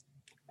mean,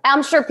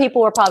 I'm sure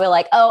people were probably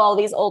like, oh, all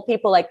these old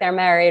people, like they're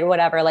married,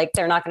 whatever, like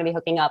they're not going to be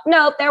hooking up.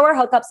 No, there were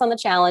hookups on the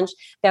challenge.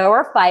 There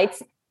were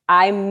fights.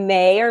 I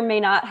may or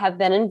may not have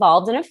been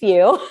involved in a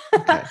few.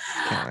 Okay.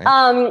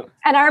 And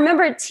I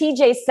remember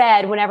TJ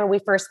said whenever we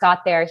first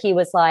got there, he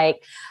was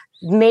like,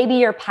 maybe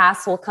your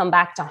past will come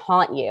back to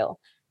haunt you.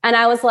 And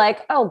I was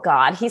like, oh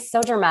God, he's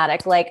so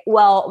dramatic. Like,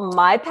 well,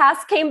 my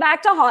past came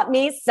back to haunt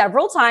me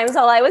several times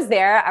while I was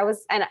there.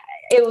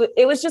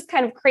 It was just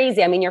kind of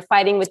crazy. I mean, you're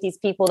fighting with these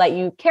people that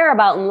you care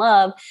about and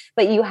love,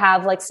 but you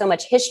have like so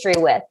much history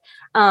with.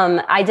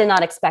 I did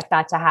not expect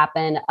that to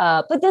happen.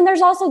 But then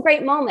there's also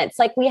great moments.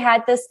 Like we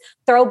had this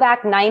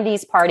throwback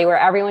 90s party where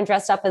everyone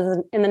dressed up as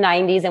in the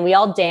 90s and we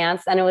all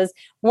danced. And it was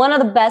one of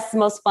the best,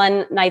 most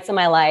fun nights of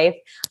my life.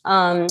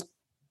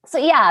 So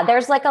yeah,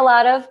 there's like a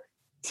lot of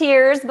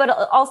tears, but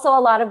also a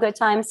lot of good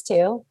times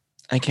too.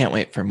 I can't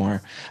wait for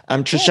more.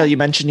 Trishelle, you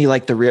mentioned you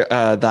like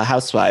the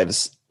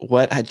Housewives.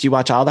 What do you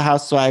watch all the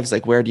Housewives?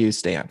 Like, where do you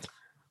stand?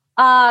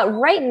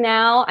 Right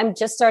now, I'm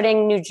just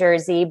starting New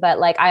Jersey, but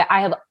like I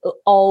have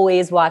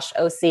always watched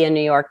OC in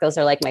New York. Those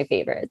are like my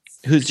favorites.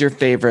 Who's your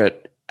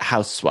favorite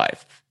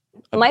housewife?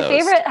 My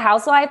favorite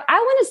housewife, I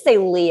want to say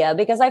Leah,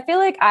 because I feel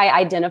like I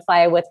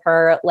identify with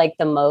her like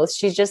the most.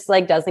 She's just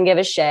like, doesn't give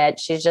a shit.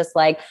 She's just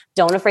like,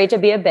 don't afraid to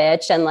be a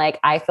bitch. And like,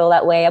 I feel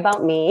that way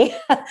about me.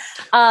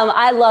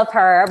 I love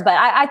her, but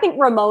I think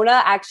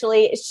Ramona,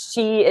 actually,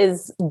 she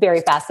is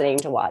very fascinating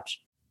to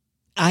watch.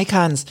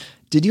 Icons.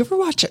 Did you ever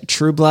watch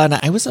True Blood?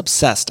 I was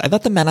obsessed. I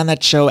thought the men on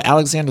that show,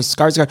 Alexander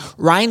Skarsgård,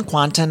 Ryan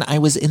Kwanten, I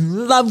was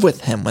in love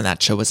with him when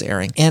that show was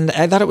airing. And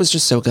I thought it was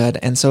just so good.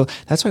 And so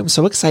that's why I'm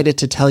so excited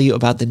to tell you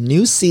about the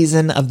new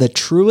season of the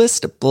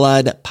Truest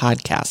Blood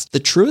podcast. The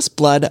Truest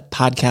Blood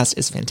podcast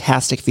is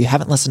fantastic. If you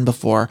haven't listened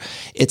before,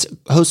 it's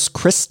hosts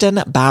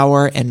Kristen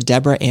Bauer and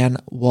Deborah Ann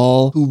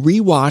Woll, who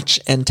rewatch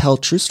and tell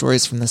true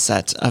stories from the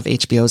set of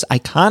HBO's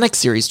iconic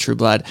series True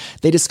Blood.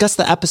 They discuss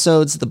the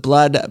episodes, the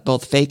blood,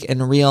 both fake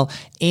and real,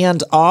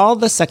 and all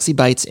the sexy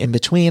bites in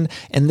between.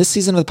 And this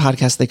season of the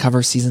podcast, they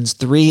cover seasons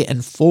 3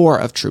 and 4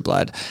 of True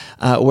Blood,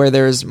 where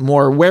there's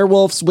more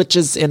werewolves,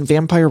 witches, and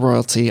vampire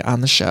royalty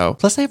on the show.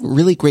 Plus, they have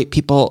really great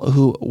people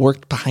who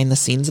worked behind the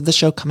scenes of the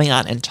show coming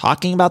on and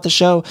talking about the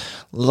show.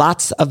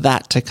 Lots of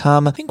that to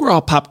come. I think we're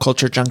all pop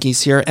culture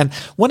junkies here. And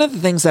one of the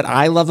things that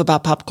I love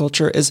about pop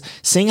culture is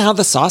seeing how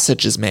the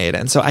sausage is made.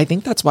 And so I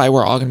think that's why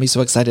we're all going to be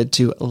so excited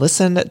to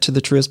listen to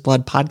the Truest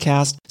Blood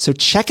podcast. So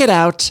check it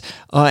out.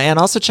 And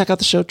also check out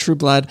the show True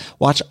Blood.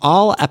 Watch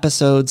all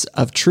episodes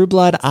of True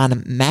Blood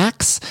on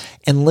Max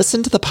and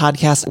listen to the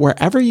podcast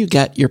wherever you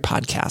get your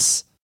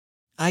podcasts.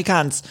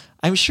 Icons,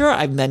 I'm sure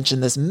I've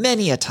mentioned this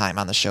many a time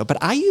on the show, but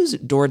I use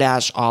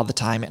DoorDash all the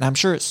time, and I'm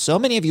sure so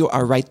many of you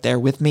are right there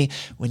with me.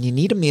 When you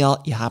need a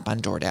meal, you hop on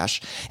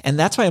DoorDash. And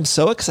that's why I'm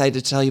so excited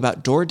to tell you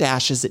about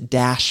DoorDash's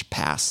Dash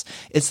Pass.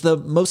 It's the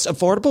most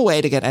affordable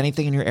way to get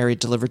anything in your area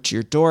delivered to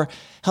your door,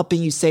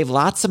 helping you save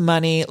lots of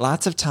money,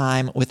 lots of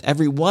time with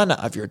every one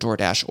of your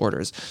DoorDash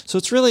orders. So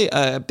it's really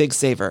a big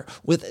saver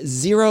with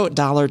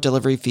 $0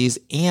 delivery fees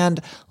and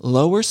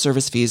lower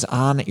service fees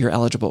on your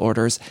eligible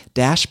orders.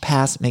 Dash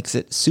Pass makes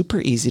it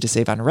super easy to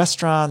save on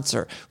restaurants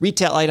or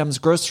retail items,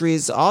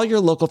 groceries, all your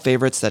local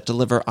favorites that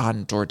deliver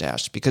on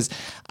DoorDash. Because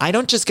I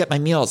don't just get my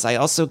meals, I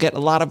also get a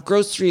lot of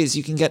groceries.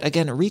 You can get,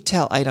 again,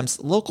 retail items,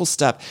 local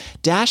stuff.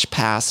 Dash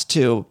Pass,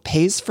 too,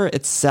 pays for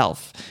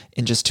itself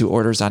in just 2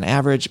 orders on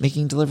average,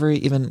 making delivery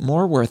even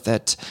more worth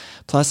it.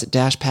 Plus,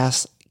 Dash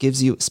Pass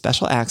gives you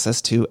special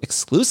access to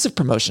exclusive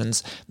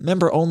promotions,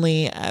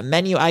 member-only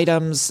menu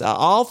items,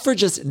 all for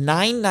just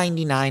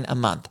 $9.99 a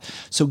month.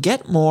 So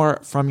get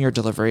more from your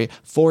delivery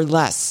for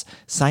less.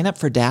 Sign up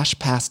for Dash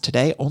Pass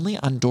today only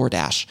on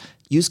DoorDash.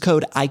 Use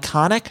code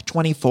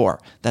ICONIC24.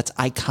 That's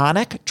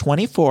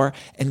ICONIC24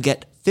 and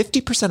get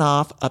 50%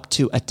 off up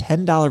to a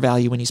 $10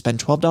 value when you spend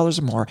 $12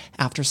 or more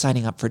after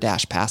signing up for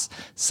Dash Pass.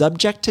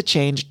 Subject to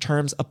change.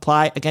 Terms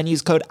apply. Again,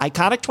 use code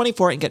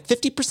ICONIC24 and get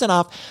 50%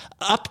 off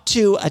up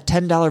to a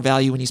 $10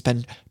 value when you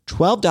spend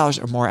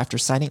 $12 or more after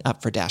signing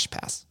up for Dash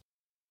Pass.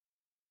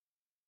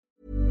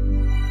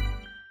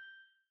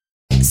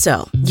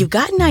 So, you've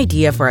got an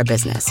idea for a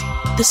business.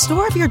 The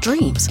store of your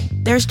dreams.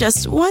 There's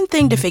just one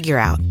thing to figure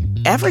out.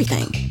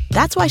 Everything.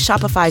 That's why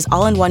Shopify's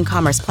all-in-one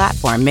commerce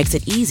platform makes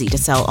it easy to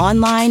sell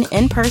online,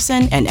 in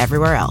person, and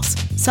everywhere else.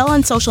 Sell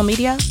on social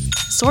media,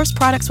 source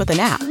products with an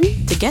app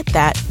to get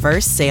that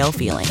first sale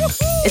feeling.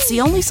 It's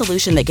the only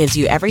solution that gives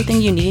you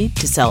everything you need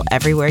to sell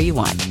everywhere you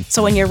want.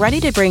 So when you're ready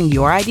to bring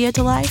your idea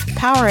to life,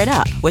 power it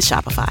up with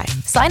Shopify.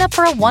 Sign up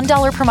for a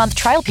 $1 per month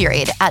trial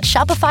period at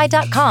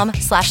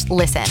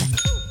shopify.com/listen.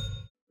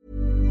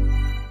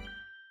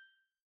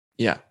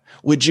 Yeah.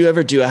 Would you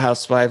ever do a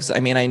Housewives?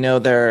 I mean, I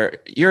know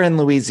you're in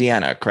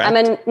Louisiana, correct? I'm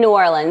in New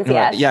Orleans,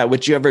 yes. Yeah.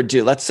 Would you ever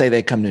let's say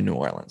they come to New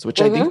Orleans,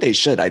 which I think they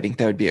should. I think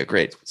that would be a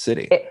great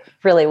city. It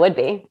really would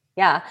be.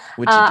 Yeah.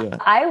 Would you do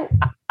it?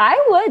 I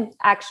would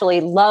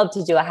actually love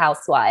to do a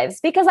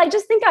Housewives because I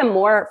just think I'm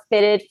more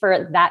fitted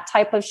for that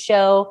type of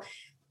show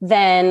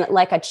than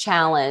like a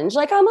challenge.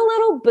 Like I'm a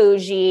little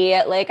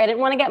bougie. Like I didn't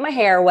want to get my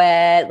hair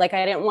wet. Like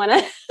I didn't want to,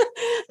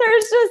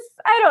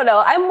 I don't know.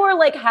 I'm more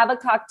like have a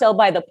cocktail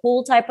by the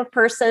pool type of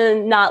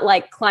person, not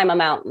like climb a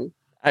mountain.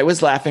 I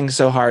was laughing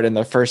so hard in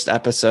the first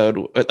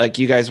episode. Like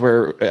you guys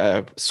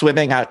were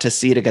swimming out to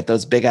sea to get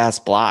those big ass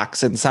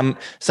blocks. And some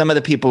of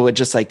the people would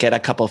just like get a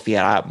couple feet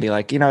out and be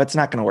like, it's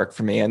not going to work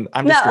for me. And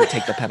I'm just going to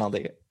take the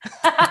penalty.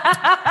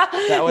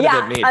 That would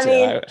have been me too. I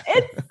mean,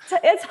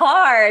 it's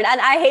hard.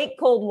 And I hate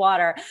cold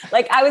water.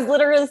 Like I was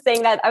literally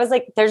saying that. I was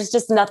like, there's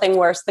just nothing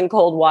worse than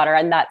cold water.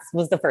 And that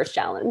was the first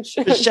challenge.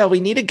 Michelle, we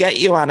need to get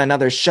you on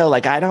another show.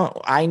 Like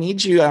I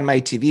need you on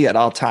my TV at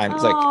all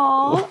times.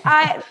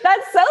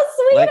 That's so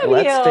sweet of you.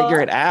 Let's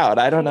figure it out.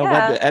 I don't know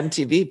what the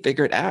MTV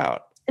figured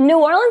out. New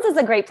Orleans is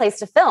a great place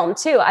to film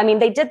too. I mean,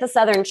 they did the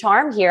Southern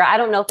Charm here. I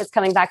don't know if it's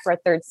coming back for a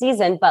 3rd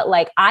season, but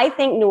like, I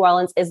think New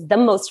Orleans is the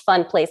most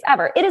fun place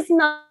ever. It is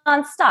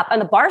nonstop and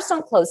the bars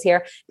don't close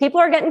here. People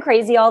are getting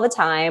crazy all the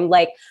time.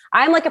 Like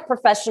I'm like a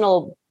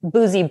professional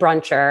boozy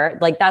bruncher.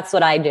 Like that's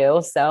what I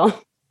do. So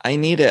I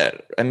need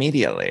it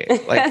immediately.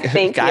 Like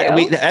Thank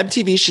you. The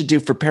MTV should do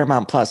for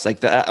Paramount Plus,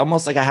 like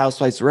almost like a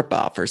Housewives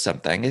ripoff or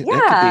something. It could be,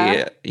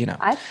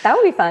 that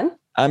would be fun.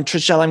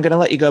 Trishelle, I'm going to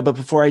let you go. But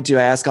before I do,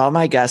 I ask all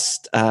my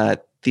guests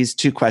these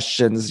 2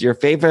 questions. Your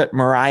favorite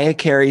Mariah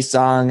Carey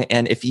song,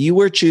 and if you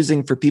were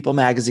choosing for People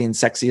Magazine's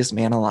Sexiest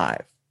Man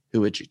Alive,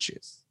 who would you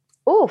choose?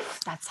 Oof,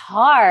 that's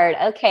hard.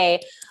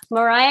 Okay.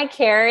 Mariah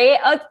Carey.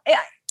 Oh,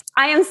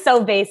 I am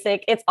so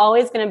basic. It's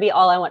always going to be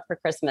All I Want for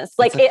Christmas.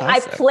 Like I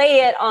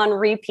play it on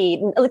repeat.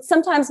 Like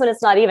sometimes when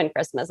it's not even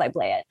Christmas, I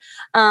play it.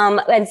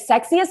 And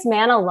Sexiest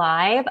Man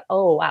Alive.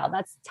 Oh, wow.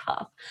 That's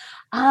tough.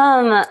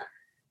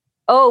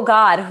 Oh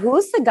God,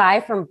 who's the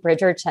guy from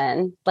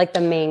Bridgerton? Like the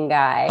main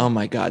guy. Oh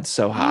my God,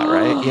 so hot,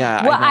 right?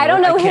 Yeah. Well, I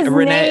don't know his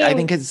name. I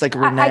think it's like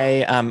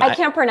Renee. I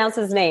can't pronounce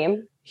his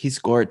name. He's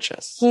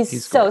gorgeous.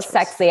 He's so gorgeous.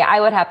 Sexy.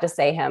 I would have to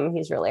say him.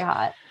 He's really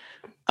hot.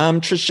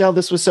 Trishelle,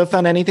 this was so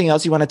fun. Anything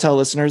else you want to tell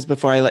listeners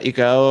before I let you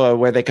go, or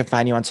where they can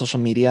find you on social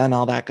media and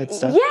all that good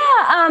stuff? Yeah.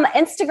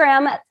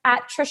 Instagram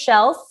at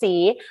Trishelle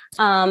C.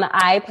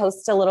 I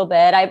post a little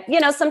bit.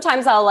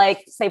 Sometimes I'll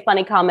like say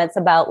funny comments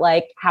about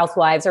like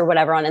housewives or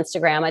whatever on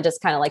Instagram. I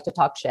just kind of like to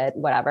talk shit,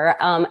 whatever.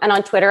 And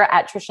on Twitter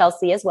at Trishelle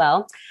C as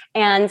well.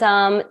 And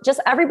just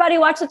everybody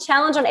watch the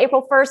challenge on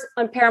April 1st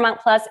on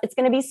Paramount Plus. It's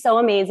going to be so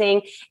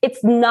amazing.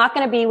 It's not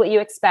going to be what you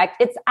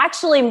expect. It's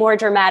actually more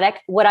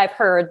dramatic, what I've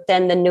heard,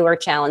 than the newer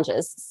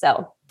challenges.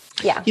 So,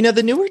 yeah.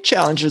 The newer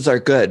challenges are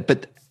good,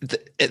 but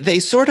they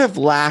sort of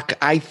lack,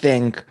 I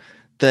think,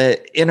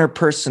 the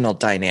interpersonal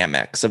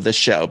dynamics of the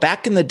show.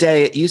 Back in the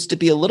day, it used to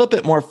be a little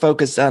bit more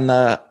focused on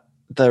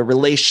the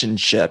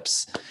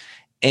relationships.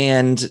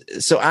 And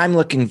so I'm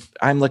looking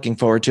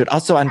forward to it.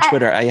 Also on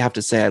Twitter, I have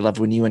to say, I love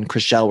when you and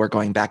Chrishell were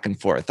going back and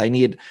forth. I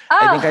think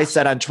I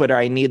said on Twitter,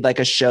 I need like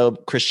a show,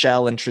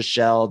 Chrishell and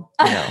Trishelle,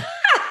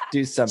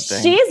 do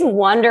something. She's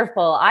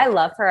wonderful. I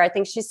love her. I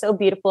think she's so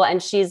beautiful.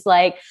 And she's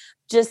like,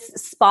 just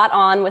spot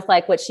on with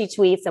like what she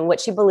tweets and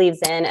what she believes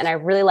in. And I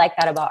really like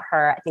that about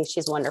her. I think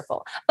she's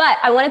wonderful. But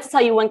I wanted to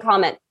tell you one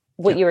comment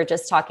what you were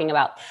just talking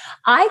about.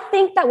 I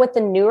think that with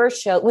the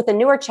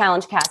newer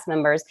challenge cast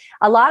members,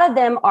 a lot of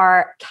them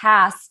are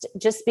cast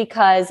just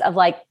because of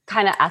like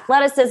kind of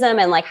athleticism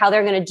and like how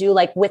they're going to do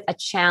like with a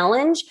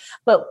challenge.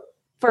 But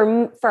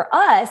for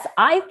us,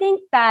 I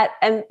think that,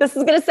 and this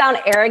is going to sound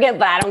arrogant,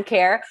 but I don't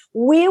care.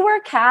 We were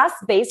cast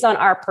based on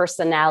our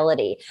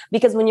personality,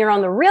 because when you're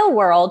on the real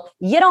world,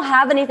 you don't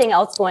have anything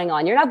else going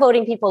on. You're not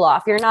voting people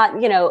off. You're not,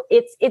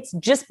 it's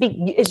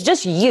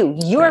just you.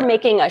 You're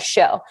making a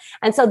show.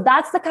 And so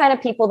that's the kind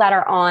of people that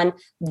are on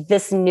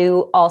this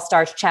new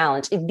All-Stars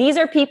Challenge. These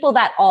are people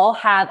that all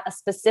have a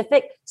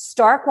specific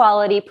star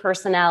quality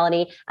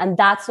personality. And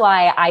that's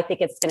why I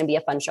think it's going to be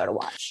a fun show to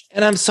watch.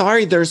 And I'm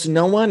sorry, there's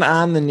no one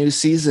on the new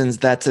seasons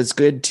that's as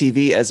good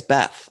TV as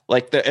Beth.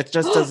 Like it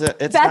just doesn't.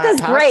 It's Beth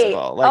is possible. great.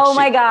 Like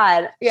my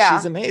God, yeah,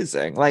 she's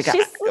amazing. Like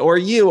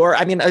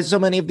so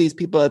many of these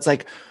people. It's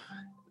like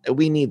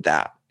we need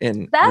that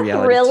in Beth.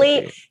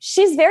 Really, TV.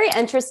 She's very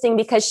interesting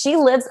because she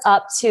lives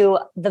up to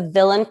the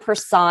villain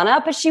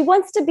persona, but she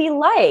wants to be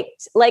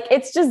liked. Like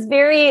she's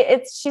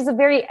a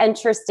very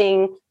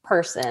interesting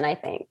person, I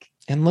think.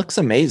 And looks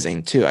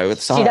amazing too. I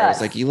saw her. I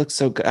was like, you look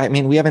so good. I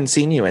mean, we haven't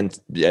seen you in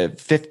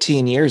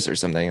 15 years or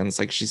something. And it's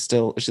like, she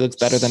looks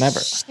better than ever.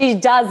 She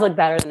does look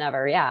better than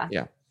ever. Yeah.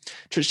 Yeah.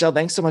 Trishelle,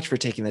 thanks so much for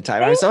taking the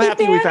time. I'm so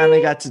happy we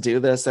finally got to do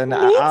this. And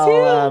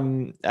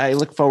I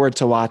look forward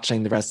to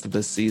watching the rest of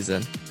this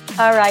season.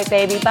 All right,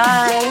 baby.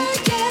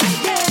 Bye.